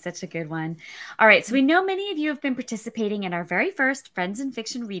going to be such a good one. All right. So we know many of you have been participating in our very first Friends in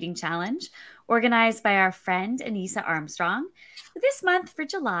Fiction Reading Challenge, organized by our friend Anissa Armstrong. This month for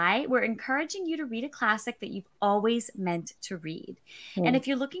July, we're encouraging you to read a classic that you've always meant to read. And if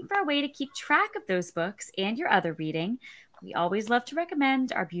you're looking for a way to keep track of those books and your other reading, we always love to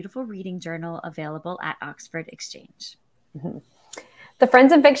recommend our beautiful reading journal available at Oxford Exchange. The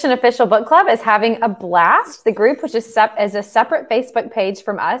Friends in Fiction Official Book Club is having a blast. The group, which is a separate Facebook page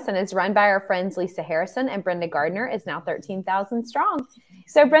from us and is run by our friends Lisa Harrison and Brenda Gardner, is now 13,000 strong.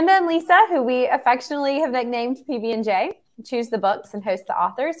 So Brenda and Lisa, who we affectionately have nicknamed PB&J, choose the books and host the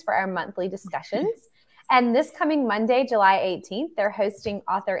authors for our monthly discussions. And this coming Monday, July 18th, they're hosting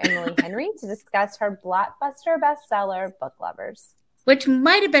author Emily Henry to discuss her blockbuster bestseller, Book Lovers. which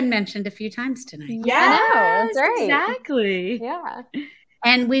might have been mentioned a few times tonight. Yeah, that's right. Exactly. Yeah.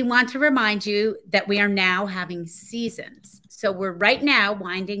 And we want to remind you that we are now having seasons. So we're right now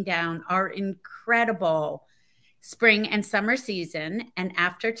winding down our incredible spring and summer season. And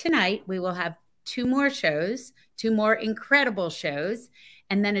after tonight, we will have two more incredible shows,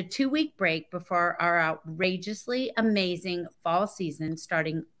 and then a 2-week break before our outrageously amazing fall season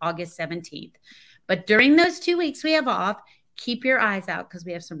starting August 17th. But during those 2 weeks we have off, keep your eyes out because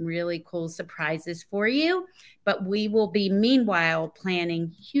we have some really cool surprises for you. But we will be, meanwhile, planning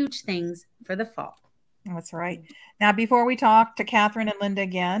huge things for the fall. That's right. Now, before we talk to Katherine and Linda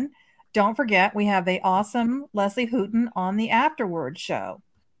again, don't forget we have the awesome Leslie Hooton on the Afterward show.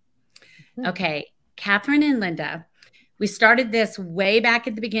 Okay, Katherine and Linda, we started this way back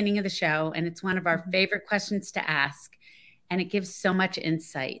at the beginning of the show, and it's one of our favorite questions to ask, and it gives so much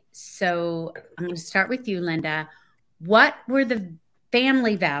insight. So I'm going to start with you, Linda. What were the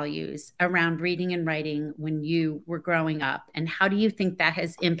family values around reading and writing when you were growing up, and how do you think that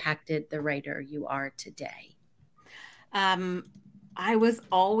has impacted the writer you are today? I was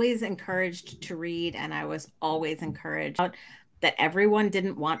always encouraged to read, and I was always encouraged that everyone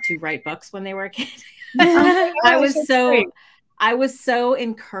didn't want to write books when they were a kid. I was so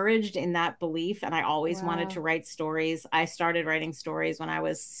encouraged in that belief, and I always wanted to write stories. I started writing stories when I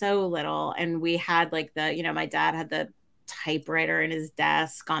was so little, and we had like my dad had the typewriter in his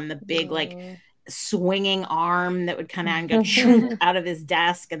desk on the big like swinging arm that would kind of go chunk out of his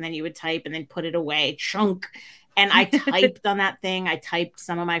desk, and then you would type and then put it away, chunk. And I typed on that thing. I typed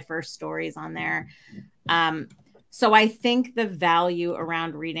some of my first stories on there. So I think the value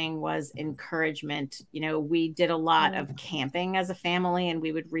around reading was encouragement. We did a lot of camping as a family, and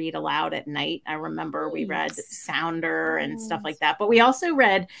we would read aloud at night. I remember we read Sounder and stuff like that. But we also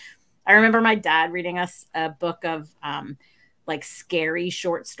I remember my dad reading us a book of like scary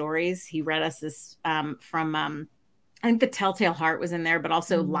short stories. He read us this from I think The Telltale Heart was in there, but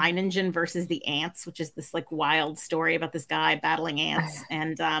also Leiningen versus the Ants, which is this like wild story about this guy battling ants,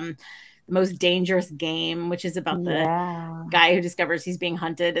 and The Most Dangerous Game, which is about the guy who discovers he's being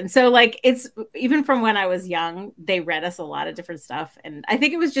hunted. And so like, it's even from when I was young, they read us a lot of different stuff. And I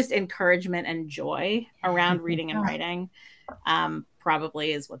think it was just encouragement and joy around reading and writing,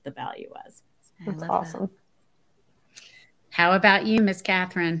 probably is what the value was. That's awesome. How about you, Miss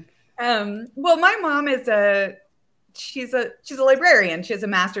Katherine? Well, my mom is she's a librarian. She has a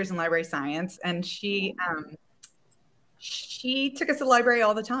master's in library science, and she took us to the library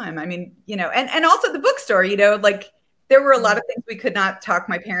all the time. I mean, and also the bookstore, like there were a lot of things we could not talk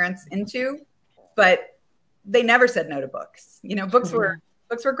my parents into, but they never said no to books. Books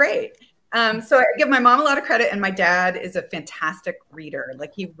were great. So I give my mom a lot of credit, and my dad is a fantastic reader.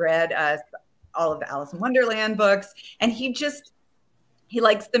 Like he read us all of the Alice in Wonderland books, and he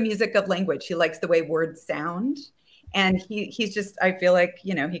likes the music of language. He likes the way words sound. And he's just, I feel like,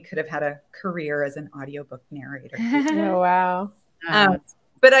 he could have had a career as an audiobook narrator. Oh, wow.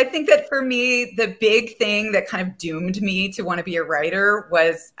 But I think that for me, the big thing that kind of doomed me to want to be a writer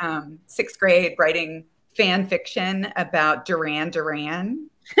was 6th grade writing fan fiction about Duran Duran.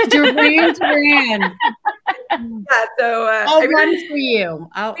 Duran Duran. Yeah, so I'll run for you.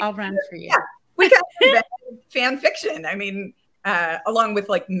 I'll run for you. Yeah, we got invented fan fiction. I mean, along with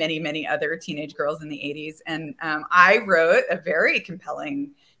like many, many other teenage girls in the 80s. And I wrote a very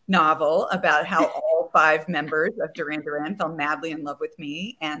compelling novel about how all 5 members of Duran Duran fell madly in love with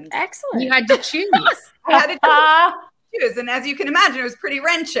me. And Excellent. You had to choose. I had to choose. And as you can imagine, it was pretty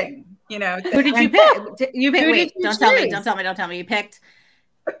wrenching, you know. Who did you pick? You picked, Who wait, did you don't tell me, choose? don't tell me. You picked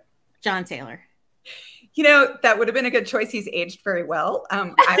John Taylor. You know, that would have been a good choice. He's aged very well.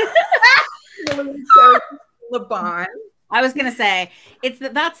 I so LeBon. I was gonna say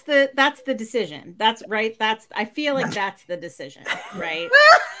that's the decision. That's right. I feel like that's the decision, right?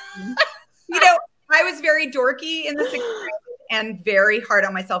 You know, I was very dorky in the 6th grade and very hard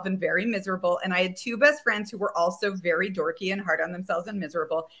on myself and very miserable. And I had 2 best friends who were also very dorky and hard on themselves and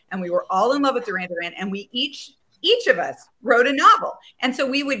miserable. And we were all in love with Duran Duran. And we each of us wrote a novel. And so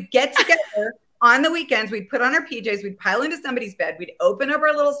we would get together on the weekends. We'd put on our PJs. We'd pile into somebody's bed. We'd open up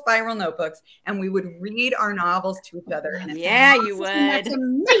our little spiral notebooks and we would read our novels to each other. And yeah, you would. That's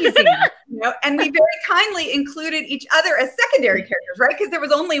amazing. You know, and we very kindly included each other as secondary characters, right? Because there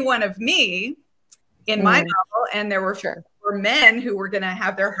was only one of me in my novel, and there were men who were going to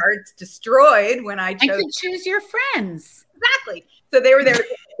have their hearts destroyed when I chose. And you choose your friends. Exactly. So they were there to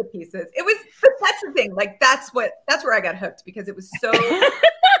get the pieces. It was, but that's the thing. Like that's where I got hooked, because it was so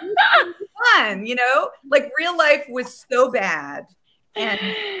fun. You know, like real life was so bad, and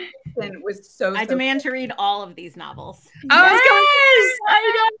it was so. I demand to read all of these novels. I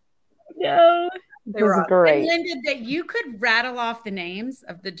know. They were great. And Linda, that you could rattle off the names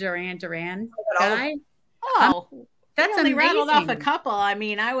of the Duran Duran guy. Oh, that's only amazing. rattled off a couple. I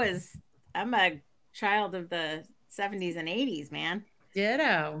mean, I'm a child of the 70s and 80s, man.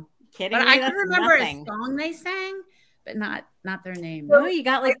 Ditto. Kidding But me? I can That's remember nothing. a song they sang, but not their name. No, you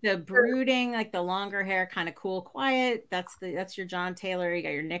got like the brooding, like the longer hair, kind of cool, quiet. That's your John Taylor. You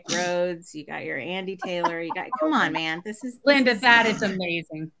got your Nick Rhodes. You got your Andy Taylor. You got, come on, man. This is Linda. That is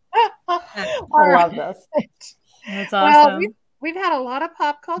amazing. I love this. That's awesome. Well, we've had a lot of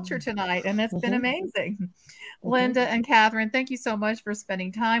pop culture tonight, and it's been amazing. Linda and Katherine, thank you so much for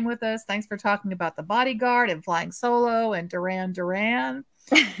spending time with us. Thanks for talking about The Bodyguard and Flying Solo and Duran Duran.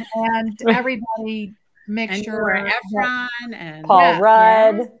 And everybody make sure Efron and Paul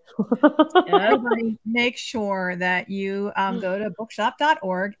Rudd. everybody make sure that you go to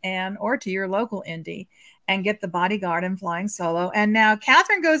bookshop.org or to your local indie and get The Bodyguard and Flying Solo. And now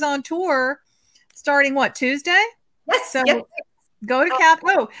Katherine goes on tour starting what, Tuesday? Yes. So yes. go to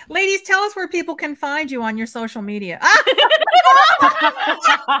Katherine. Oh, ladies, tell us where people can find you on your social media. That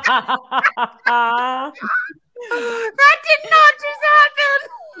did not just happen.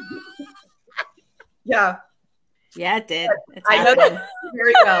 Yeah. Yeah, it did. It's I know that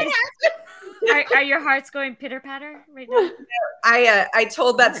very well. Are your hearts going pitter patter right now? I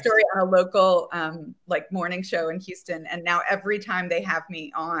told that story on a local like morning show in Houston, and now every time they have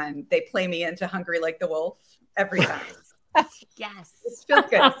me on, they play me into Hungry Like the Wolf every time. Yes. It feels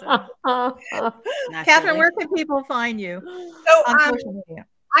good. Katherine, where can people find you So on social media?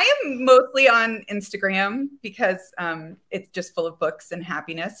 I am mostly on Instagram because it's just full of books and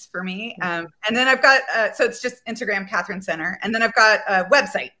happiness for me. And then I've got, so it's just Instagram, Katherine Center. And then I've got a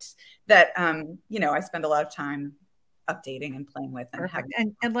website that, you know, I spend a lot of time updating and playing with.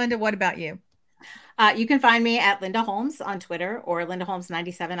 And And Linda, what about you? You can find me at Linda Holmes on Twitter or Linda Holmes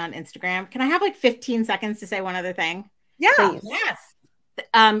 97 on Instagram. Can I have like 15 seconds to say one other thing? Yeah. Please. Yes.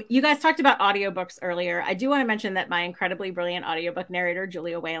 You guys talked about audiobooks earlier. I do want to mention that my incredibly brilliant audiobook narrator,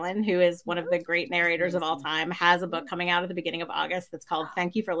 Julia Whalen, who is one of the great narrators of all time, has a book coming out at the beginning of August that's called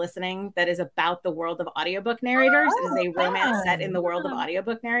Thank You for Listening, that is about the world of audiobook narrators. It is a romance set in the world of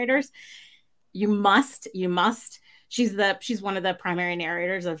audiobook narrators. You must. She's one of the primary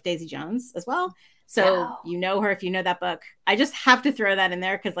narrators of Daisy Jones as well. So you know her if you know that book. I just have to throw that in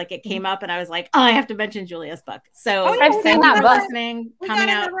there because like it came up and I was like, oh, I have to mention Julia's book. So I've seen that book. We coming got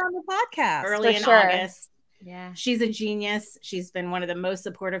out it around the podcast early in sure. August. Yeah. She's a genius. She's been one of the most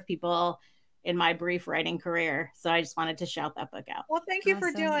supportive people in my brief writing career. So I just wanted to shout that book out. Well, thank you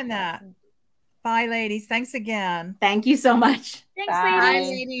for doing that. Bye, ladies. Thanks again. Thank you so much. Thanks, Bye. ladies.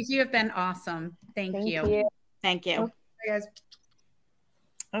 ladies, you have been awesome. Thank you. Thank you. Bye, guys.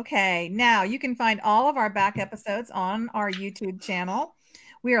 Okay, now you can find all of our back episodes on our YouTube channel.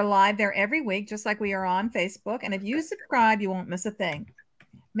 We are live there every week, just like we are on Facebook. And if you subscribe, you won't miss a thing.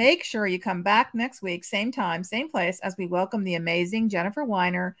 make sure you come back next week, same time, same place, as we welcome the amazing Jennifer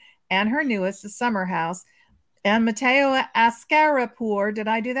Weiner and her newest, The Summer House, and Matteo Ascarapour. Did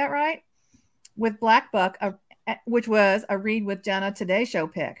I do that right? With Black Buck, which was a Read with Jenna Today Show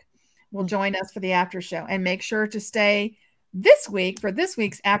pick, will join us for the after show. And make sure to stay this week for this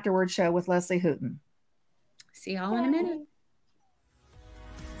week's Afterward show with Leslie Hooton. See y'all in a minute.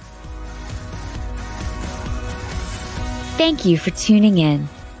 Thank you for tuning in.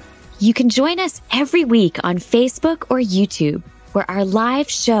 You can join us every week on Facebook or YouTube, where our live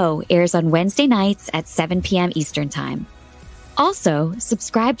show airs on Wednesday nights at 7 p.m. Eastern Time. Also,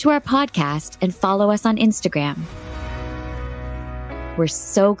 subscribe to our podcast and follow us on Instagram. We're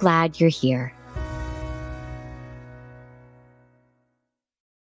so glad you're here.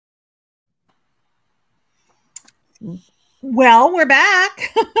 Well, we're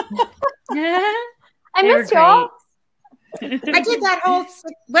back. I missed y'all. I did that whole,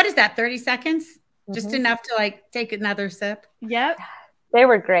 what is that, 30 seconds? Just enough to like take another sip. Yep. They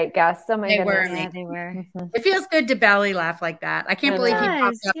were great, Gus. Oh my They goodness. were Yeah, amazing. they were. It feels good to belly laugh like that. I can't believe he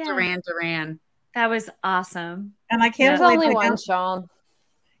popped up Yeah. Duran. That was awesome. And I can't There's believe only I one, don't- Sean.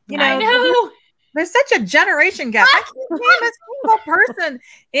 you know, I know. there's such a generation gap. I can't name a single person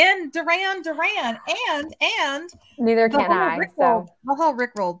in Duran Duran, and Neither the can whole I. Rickroll, So the whole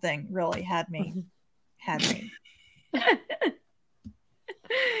Rickroll thing really had me.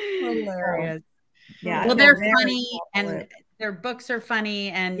 Hilarious. Yeah. Well, I they're feel very funny and awkward. their books are funny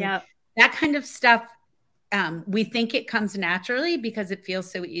and Yep. that kind of stuff. We think it comes naturally because it feels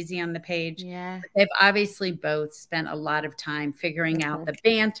so easy on the page. Yeah. They've obviously both spent a lot of time figuring out the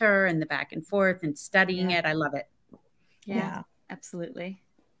banter and the back and forth and studying it. I love it. Yeah. Absolutely.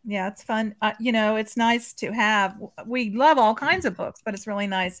 Yeah, it's fun. You know, it's nice to have. We love all kinds of books, but it's really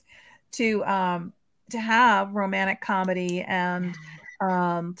nice to have romantic comedy and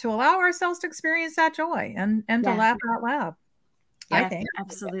to allow ourselves to experience that joy and to laugh out loud. I think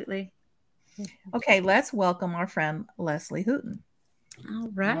Absolutely. Okay, let's welcome our friend Leslie Hooton. All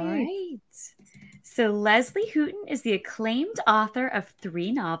right. All right. So Leslie Hooton is the acclaimed author of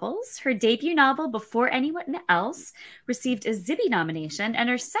 3 novels. Her debut novel, Before Anyone Else, received a Zibby nomination, and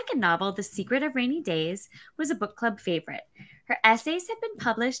her second novel, The Secret of Rainy Days, was a book club favorite. Her essays have been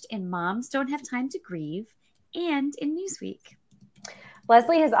published in Moms Don't Have Time to Grieve and in Newsweek.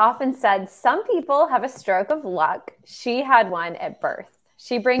 Leslie has often said some people have a stroke of luck. She had one at birth.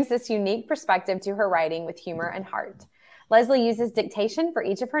 She brings this unique perspective to her writing with humor and heart. Leslie uses dictation for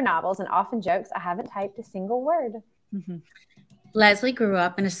each of her novels and often jokes, I haven't typed a single word. Leslie grew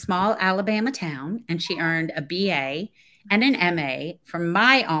up in a small Alabama town, and she earned a BA and an MA from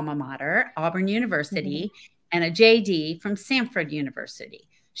my alma mater, Auburn University, and a JD from Samford University.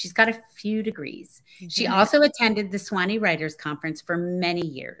 She's got a few degrees. She also attended the Swanee Writers Conference for many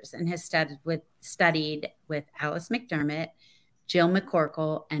years and has studied with Alice McDermott, Jill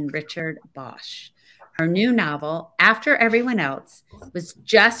McCorkle, and Richard Bosch. Her new novel, After Everyone Else, was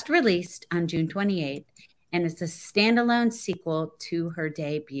just released on June 28th and is a standalone sequel to her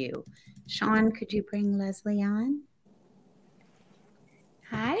debut. Sean, could you bring Leslie on?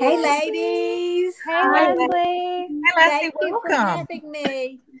 Hi. Hey, ladies. Hey, Leslie. Hi, Leslie. Thank you for Welcome. having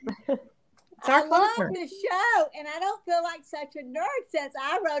me. It's our I love pleasure. the show, and I don't feel like such a nerd since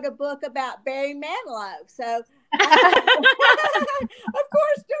I wrote a book about Barry Manilow. So, of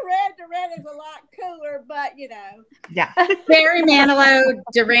course, Duran is a lot cooler, but you know. Yeah. Barry Manilow,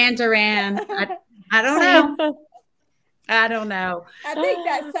 Duran. I don't know. I don't know. I think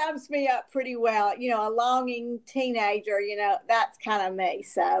that sums me up pretty well. You know, a longing teenager, you know, that's kind of me.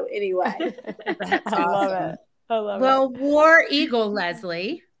 So, anyway. I love it. I love Well, War Eagle,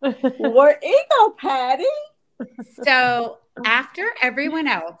 Leslie. War Eagle, Patty. So After Everyone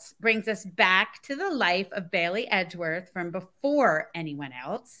Else brings us back to the life of Bailey Edgeworth from Before Anyone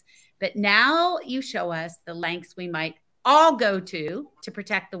Else. But now you show us the lengths we might all go to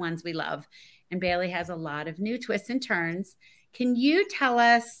protect the ones we love. And Bailey has a lot of new twists and turns. Can you tell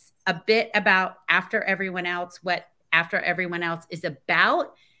us a bit about After Everyone Else, what After Everyone Else is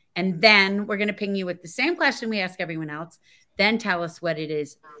about? And then we're going to ping you with the same question we ask everyone else. Then tell us what it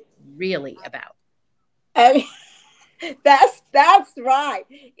is really about. That's right.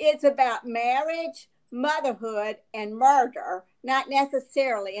 It's about marriage, motherhood, and murder. Not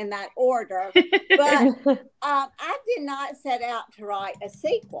necessarily in that order, but I did not set out to write a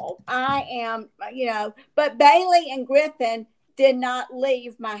sequel. I am, you know, but Bailey and Griffin did not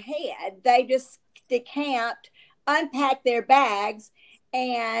leave my head. They just decamped, unpacked their bags,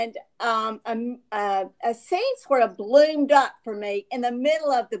 and a scene sort of bloomed up for me in the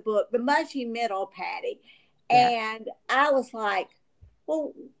middle of the book, the mushy middle, Patty. Yeah. And I was like,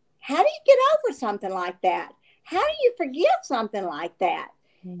 well, how do you get over something like that? How do you forgive something like that?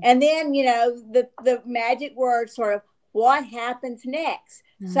 And then, you know, the magic word sort of, what happens next?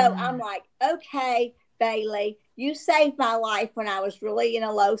 So I'm like, okay, Bailey, you saved my life when I was really in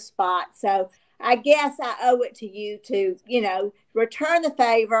a low spot. So I guess I owe it to you to, you know, return the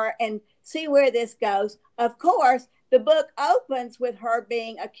favor and see where this goes. Of course, the book opens with her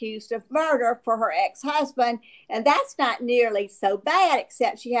being accused of murder for her ex-husband, and that's not nearly so bad,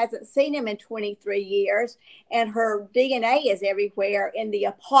 except she hasn't seen him in 23 years, and her DNA is everywhere in the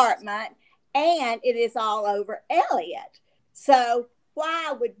apartment, and it is all over Elliot. So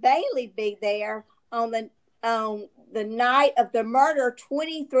why would Bailey be there on the night of the murder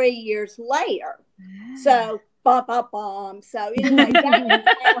 23 years later? So So anyway,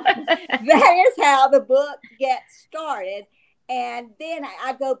 that is how the book gets started. And then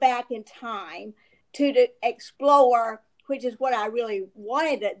I go back in time to explore, which is what I really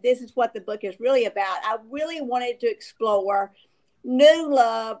wanted. This is what the book is really about. I really wanted to explore new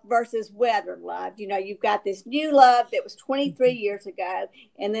love versus weathered love. You know, you've got this new love that was 23 years ago,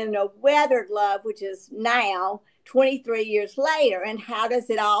 and then a weathered love, which is now 23 years later. And how does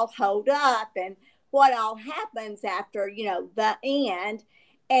it all hold up? And what all happens after, you know, the end.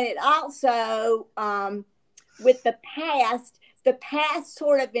 And it also, with the past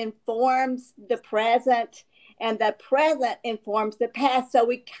sort of informs the present, and the present informs the past. So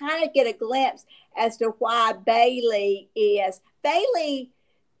we kind of get a glimpse as to why Bailey is. We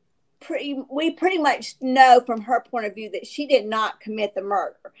pretty much know from her point of view that she did not commit the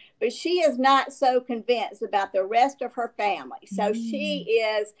murder, but she is not so convinced about the rest of her family. So she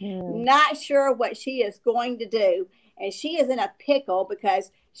is not sure what she is going to do. And she is in a pickle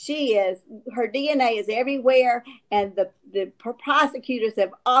because her DNA is everywhere, and the prosecutors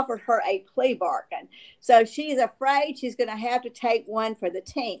have offered her a plea bargain. So she's afraid she's going to have to take one for the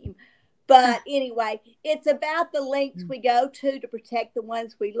team. But anyway, it's about the lengths we go to protect the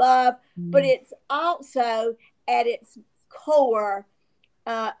ones we love, but it's also at its core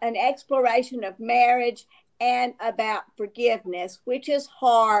an exploration of marriage and about forgiveness, which is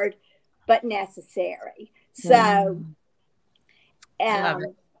hard but necessary. So, I love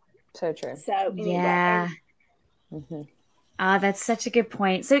it. So true. So anyway. Yeah. That's such a good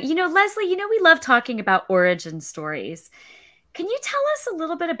point. So, you know, Leslie, you know, we love talking about origin stories. Can you tell us a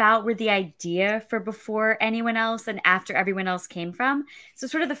little bit about where the idea for Before Anyone Else and After Everyone Else came from? So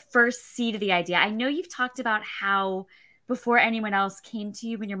sort of the first seed of the idea. I know you've talked about how Before Anyone Else came to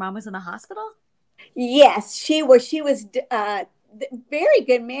you when your mom was in the hospital. Yes, she was very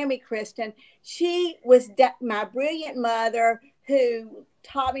good memory, Kristen. She was my brilliant mother who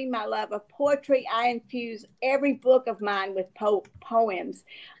taught me my love of poetry. I infuse every book of mine with poems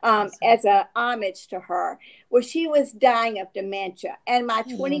as a homage to her. Well, she was dying of dementia, and my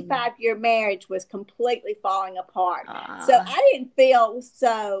 25-year marriage was completely falling apart. So I didn't feel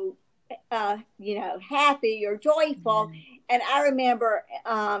so, happy or joyful. And I remember,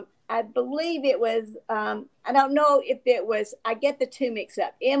 I believe it was, I don't know if it was, I get the two mixed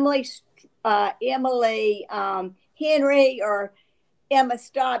up, Emily Henry or Emma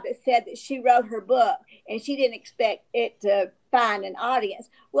Staub, that said that she wrote her book and she didn't expect it to find an audience.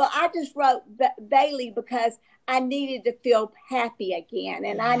 Well, I just wrote Bailey because I needed to feel happy again,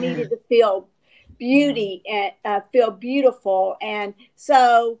 and I needed to feel beauty and feel beautiful. And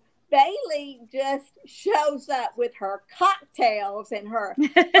so Bailey just shows up with her cocktails and her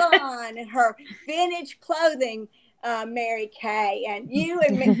fun and her vintage clothing, Mary Kay, and you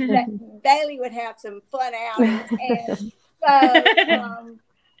and Bailey would have some fun outings. And so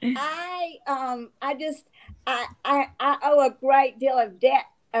I owe a great deal of debt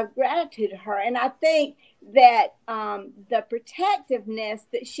of gratitude to her, and I think that the protectiveness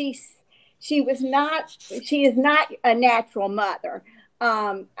that she is not a natural mother.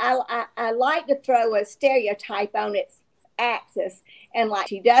 I like to throw a stereotype on its axis, and like,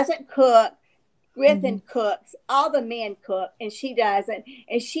 she doesn't cook. Griffin cooks, all the men cook, and she doesn't.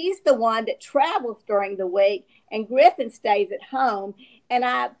 And she's the one that travels during the week, and Griffin stays at home. And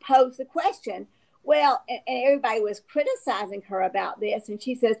I posed the question, well, and everybody was criticizing her about this. And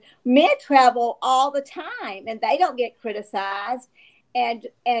she says, men travel all the time, and they don't get criticized. And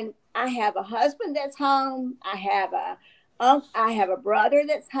I have a husband that's home. I have a brother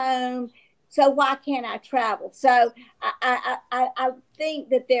that's home. So why can't I travel? So I think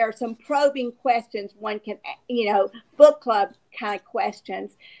that there are some probing questions one can, book club kind of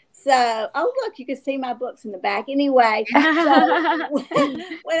questions. So, oh, look, you can see my books in the back. Anyway, so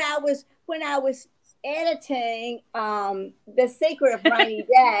when I was editing The Secret of Rainy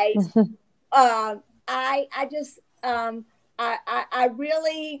Days, I I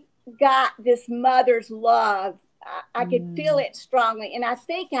really got this mother's love. I could feel it strongly. And I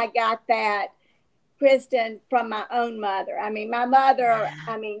think I got that, Kristen, from my own mother. I mean, my mother,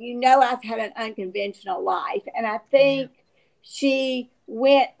 I mean, you know, I've had an unconventional life. And I think she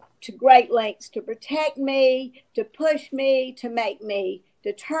went to great lengths to protect me, to push me, to make me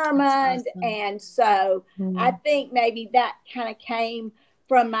determined. Awesome. And so I think maybe that kind of came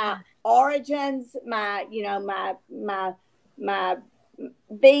from my origins, my, you know, my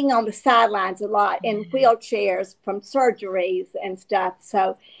being on the sidelines a lot in wheelchairs from surgeries and stuff.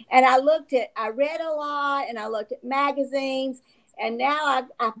 So, and I read a lot, and I looked at magazines, and now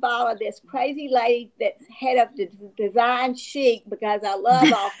I follow this crazy lady that's head of the Design Chic because I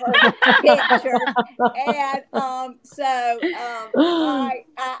love all her pictures. And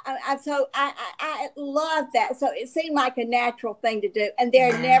I love that. So it seemed like a natural thing to do. And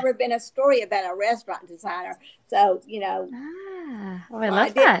there had never been a story about a restaurant designer. So, you know. I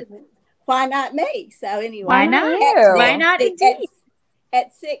love that. Why not me? So anyway. Why not? Why not indeed?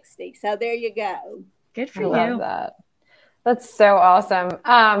 At 60. So there you go. Good for you. I love that. That's so awesome.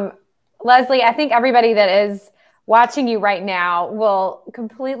 Leslie, I think everybody that is watching you right now will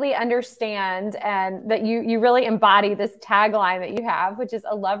completely understand, and that you really embody this tagline that you have, which is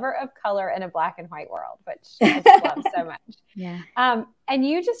a lover of color in a black and white world, which I just love so much. Yeah. And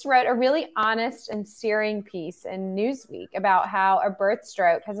you just wrote a really honest and searing piece in Newsweek about how a birth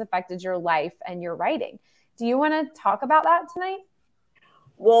stroke has affected your life and your writing. Do you want to talk about that tonight?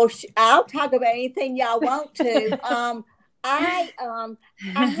 Well, I'll talk about anything y'all want to. I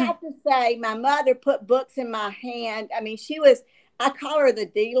have to say, my mother put books in my hand. I mean, I call her the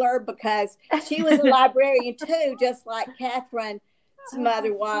dealer because she was a librarian too, just like Katherine's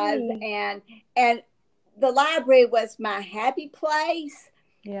mother was. And the library was my happy place.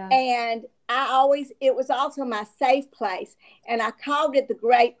 Yeah. And it was also my safe place. And I called it the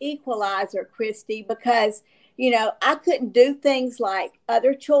great equalizer, Christy, because, you know, I couldn't do things like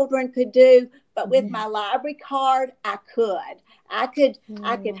other children could do, but with my library card, I could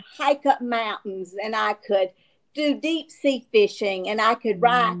hike up mountains, and I could do deep sea fishing, and I could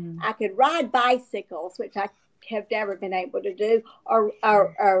ride bicycles, which I have never been able to do,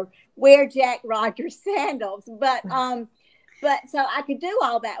 or wear Jack Rogers sandals. But so I could do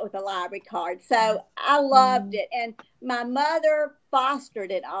all that with a library card. So I loved it. And my mother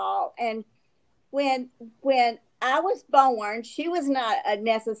fostered it all. And when I was born, she was not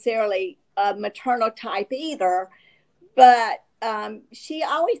necessarily a maternal type either, but she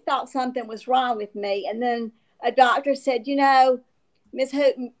always thought something was wrong with me. And then a doctor said, you know, Miss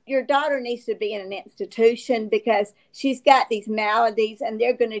Hooton, your daughter needs to be in an institution because she's got these maladies and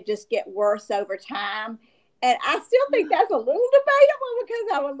they're going to just get worse over time. And I still think that's a little debatable because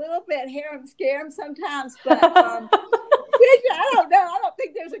I'm a little bit harem scarum sometimes, but I don't know. I don't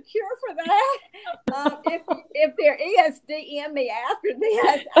think there's a cure for that. If there is, DM me after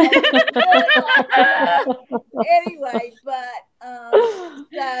this. Anyway, but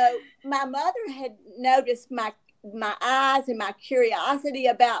so my mother had noticed my eyes and my curiosity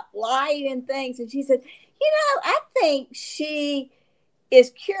about light and things, and she said, you know, I think she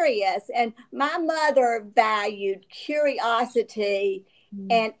is curious. And my mother valued curiosity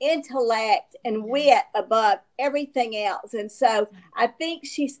and intellect and wit above everything else. And so I think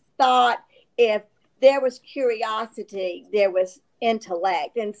she thought if there was curiosity, there was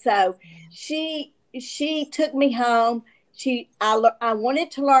intellect. And so she took me home. I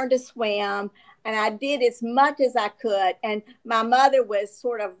wanted to learn to swim, and I did as much as I could. And my mother was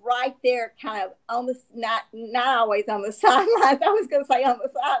sort of right there, kind of on the, not always on the sidelines. I was going to say on the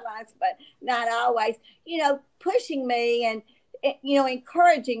sidelines, but not always, you know, pushing me and, you know,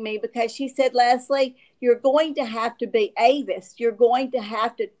 encouraging me, because she said, Leslie, you're going to have to be Avis. You're going to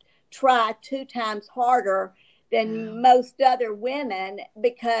have to try 2 times harder than most other women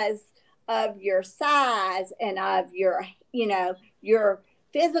because of your size and of your, you know, your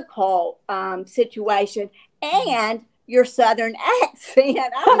physical situation and your Southern accent.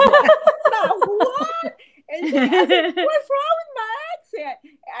 I was like, what? And she goes, what's wrong with my accent?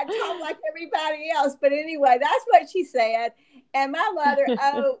 I talk like everybody else. But anyway, that's what she said. And my mother,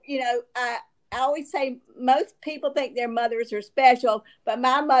 you know, I always say most people think their mothers are special, but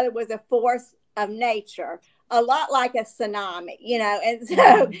my mother was a force of nature, a lot like a tsunami, you know. And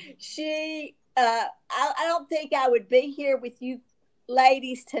so she, I don't think I would be here with you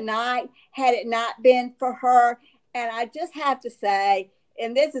ladies tonight had it not been for her. And I just have to say,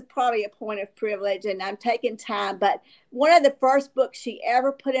 and this is probably a point of privilege and I'm taking time, but one of the first books she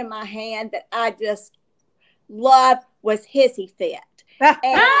ever put in my hand that I just loved was Hissy Fit.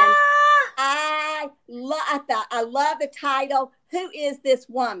 And I thought I love the title. Who is this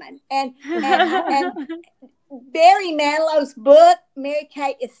woman? And Barry Manilow's book, Mary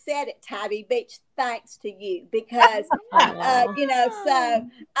Kay, is set at Tybee Beach, thanks to you, because, you know, so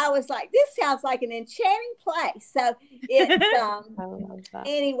I was like, this sounds like an enchanting place. So it's,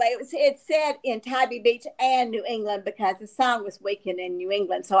 anyway, it's set in Tybee Beach and New England because the song was weekend in New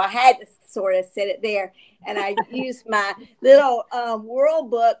England. So I had to sort of set it there. And I used my little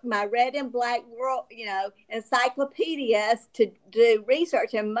world book, my red and black world, you know, encyclopedias to do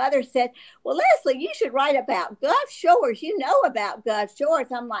research. And Mother said, well, Leslie, you should write about Gulf Shores. You know about Gulf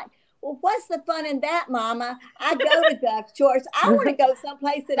Shores. I'm like, well, what's the fun in that, Mama? I go to Gulf Shores. I want to go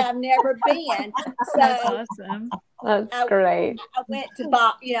someplace that I've never been. So that's awesome. That's great. I went to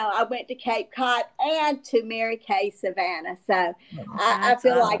I went to Cape Cod and to Mary Kay Savannah. So I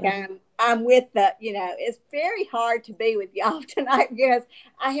feel like I'm with the, you know, it's very hard to be with y'all tonight because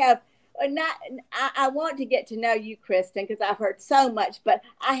I want to get to know you, Kristen, because I've heard so much, but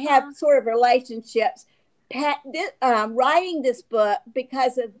I have sort of relationships. Writing this book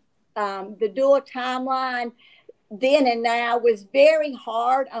because of the dual timeline then and now was very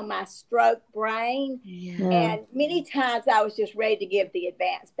hard on my stroke brain. Yeah. And many times I was just ready to give the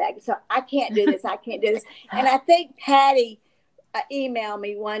advance back. So I can't do this. I can't do this. And I think Patty emailed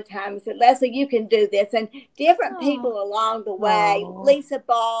me one time and said, Leslie, you can do this. And different people along the way, Lisa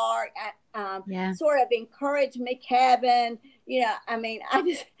Barr, sort of encouraged me, Kevin, you know, I mean,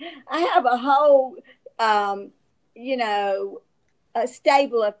 I have a whole, you know, a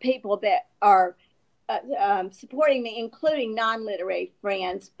stable of people that are supporting me, including non-literary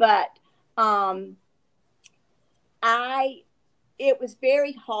friends. But it was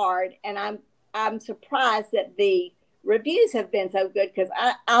very hard, and I'm surprised that the reviews have been so good, because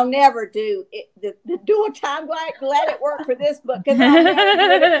I'll never do it, the dual time let it work for this book, because I'll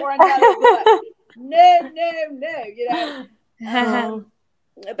never do it for another book. No, you know.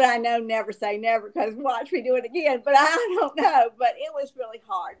 But I know never say never, because watch me do it again. But I don't know. But it was really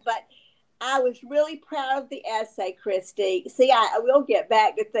hard. But I was really proud of the essay, Christy. See, I will get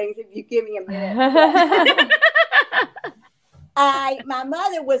back to things if you give me a minute. My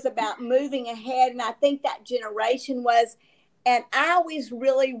mother was about moving ahead, and I think that generation was. And I always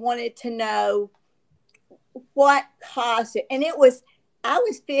really wanted to know what caused it. And I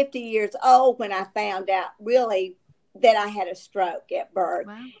was 50 years old when I found out really that I had a stroke at birth.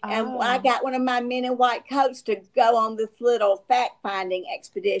 Wow. And I got one of my men in white coats to go on this little fact-finding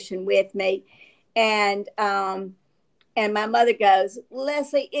expedition with me. And my mother goes,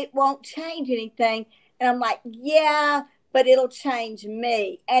 Leslie, it won't change anything. And I'm like, yeah, but it'll change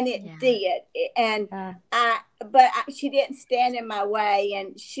me. And it did. And she didn't stand in my way.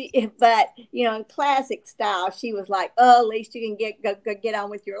 And but you know, in classic style, she was like, oh, at least you can get on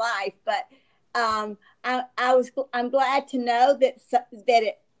with your life. But I'm glad to know that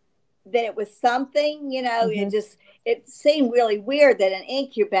it was something, you know. It seemed really weird that an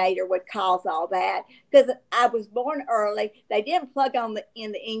incubator would cause all that, because I was born early. They didn't plug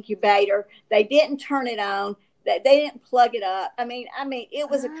in the incubator. They didn't turn it on. They didn't plug it up. I mean, it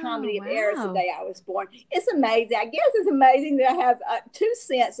was a comedy of errors the day I was born. It's amazing. I guess it's amazing that I have 2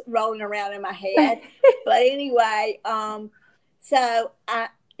 cents rolling around in my head. But anyway, so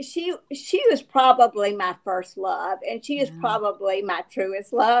she was probably my first love, and she is probably my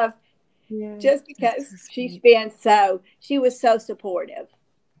truest love, just because she was so supportive.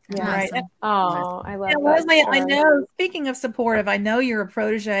 Yeah. Right. Oh, I love that. Leslie, I know, speaking of supportive, I know you're a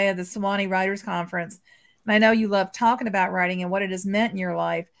protege of the Sewanee Writers Conference, and I know you love talking about writing and what it has meant in your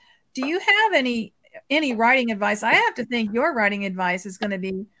life. Do you have any writing advice? I have to think your writing advice is going to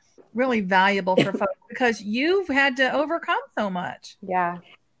be really valuable for folks, because you've had to overcome so much. Yeah.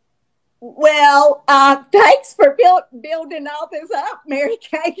 Well, thanks for building all this up, Mary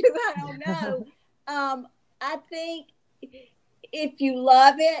Kay, because I don't know. I think if you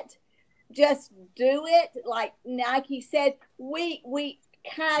love it, just do it. Like Nike said, we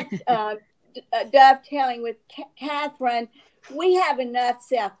kind of dovetailing with Katherine, we have enough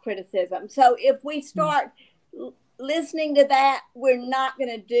self-criticism. So if we start listening to that, we're not going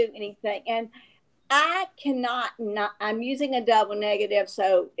to do anything. And I cannot I'm using a double negative,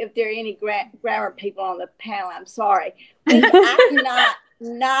 so if there are any grammar people on the panel, I'm sorry. I cannot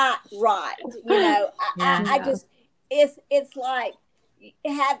not write. You know, I just, it's like,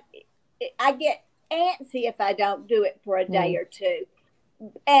 I get antsy if I don't do it for a day or two.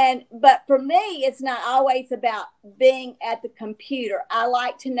 But for me, it's not always about being at the computer. I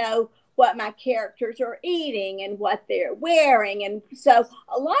like to know what my characters are eating and what they're wearing. And so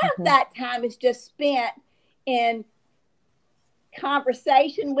a lot of that time is just spent in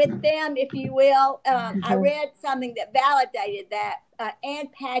conversation with them, if you will. I read something that validated that. Ann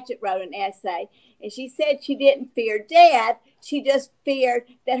Patchett wrote an essay, and she said she didn't fear death. She just feared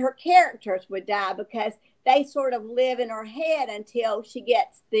that her characters would die because they sort of live in her head until she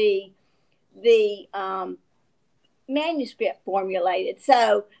gets the manuscript formulated.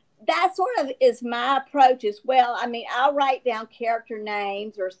 So that sort of is my approach as well. I mean, I'll write down character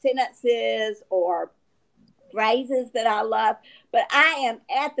names or sentences or phrases that I love, but I am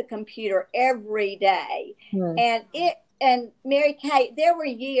at the computer every day. And Mary Kate, there were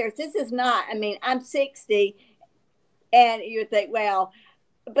years, this is not, I mean, I'm 60, and you would think, well,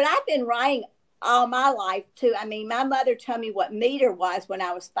 but I've been writing all my life too. I mean, my mother told me what meter was when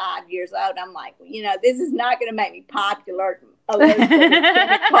I was 5 years old. I'm like, you know, this is not going to make me popular, Elizabeth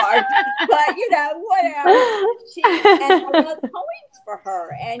card, but you know, whatever. And I wrote poems for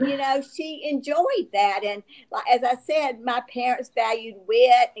her, and you know, she enjoyed that. And as I said, my parents valued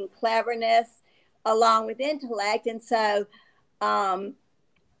wit and cleverness along with intellect, and so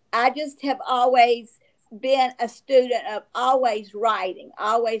I just have always been a student of always writing,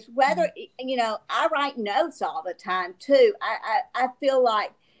 always, whether, you know, I write notes all the time too. I feel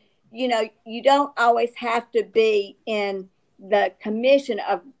like, you know, you don't always have to be in the commission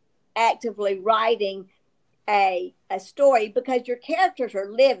of actively writing a story, because your characters are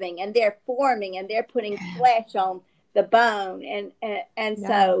living and they're forming and they're putting flesh on the bone. And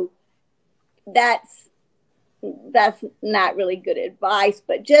so that's not really good advice,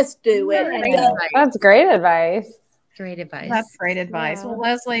 but just do it. That's great advice. Great advice. That's great advice. Well,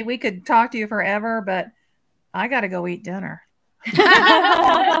 Leslie, we could talk to you forever, but I got to go eat dinner.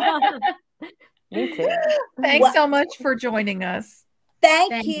 Me too. Thanks so much for joining us.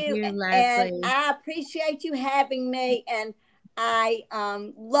 Thank you, Leslie. and I appreciate you having me, and I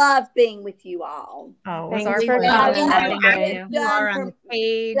love being with you all. Oh, Thanks our for pleasure. coming. You are on the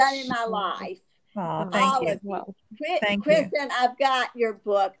page. Done in my life. Oh, thank you. Well, Thank Kristen, I've got your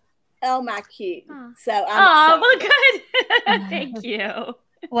book on my queue. So well, I'm good. Thank you.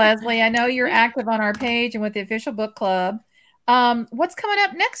 Leslie, I know you're active on our page and with the official book club. What's coming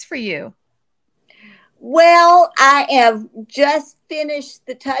up next for you? Well, I have just finished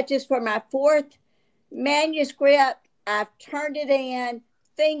the touches for my 4th manuscript. I've turned it in.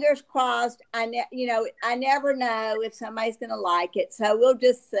 Fingers crossed. I never know if somebody's going to like it, so we'll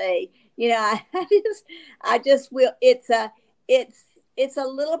just see. You know, I just will. It's a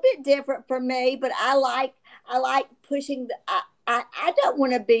little bit different for me, but I like pushing I don't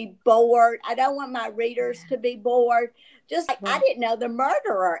want to be bored. I don't want my readers to be bored. Just like I didn't know the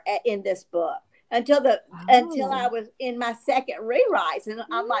murderer in this book until I was in my 2nd rewrite, and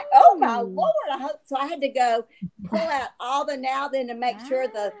I'm like, oh my Lord! So I had to go pull out all the now then to make sure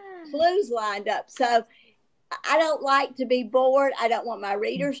the clues lined up. So I don't like to be bored. I don't want my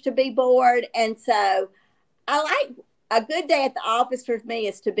readers to be bored, and so I like a good day at the office for me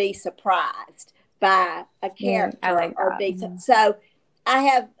is to be surprised by a character. I like that. So I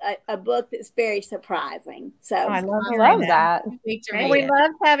have a book that's very surprising. So I love that. Well, we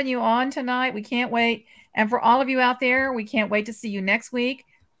loved having you on tonight. We can't wait. And for all of you out there, we can't wait to see you next week,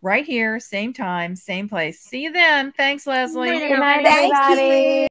 right here, same time, same place. See you then. Thanks, Leslie. Good night, everybody.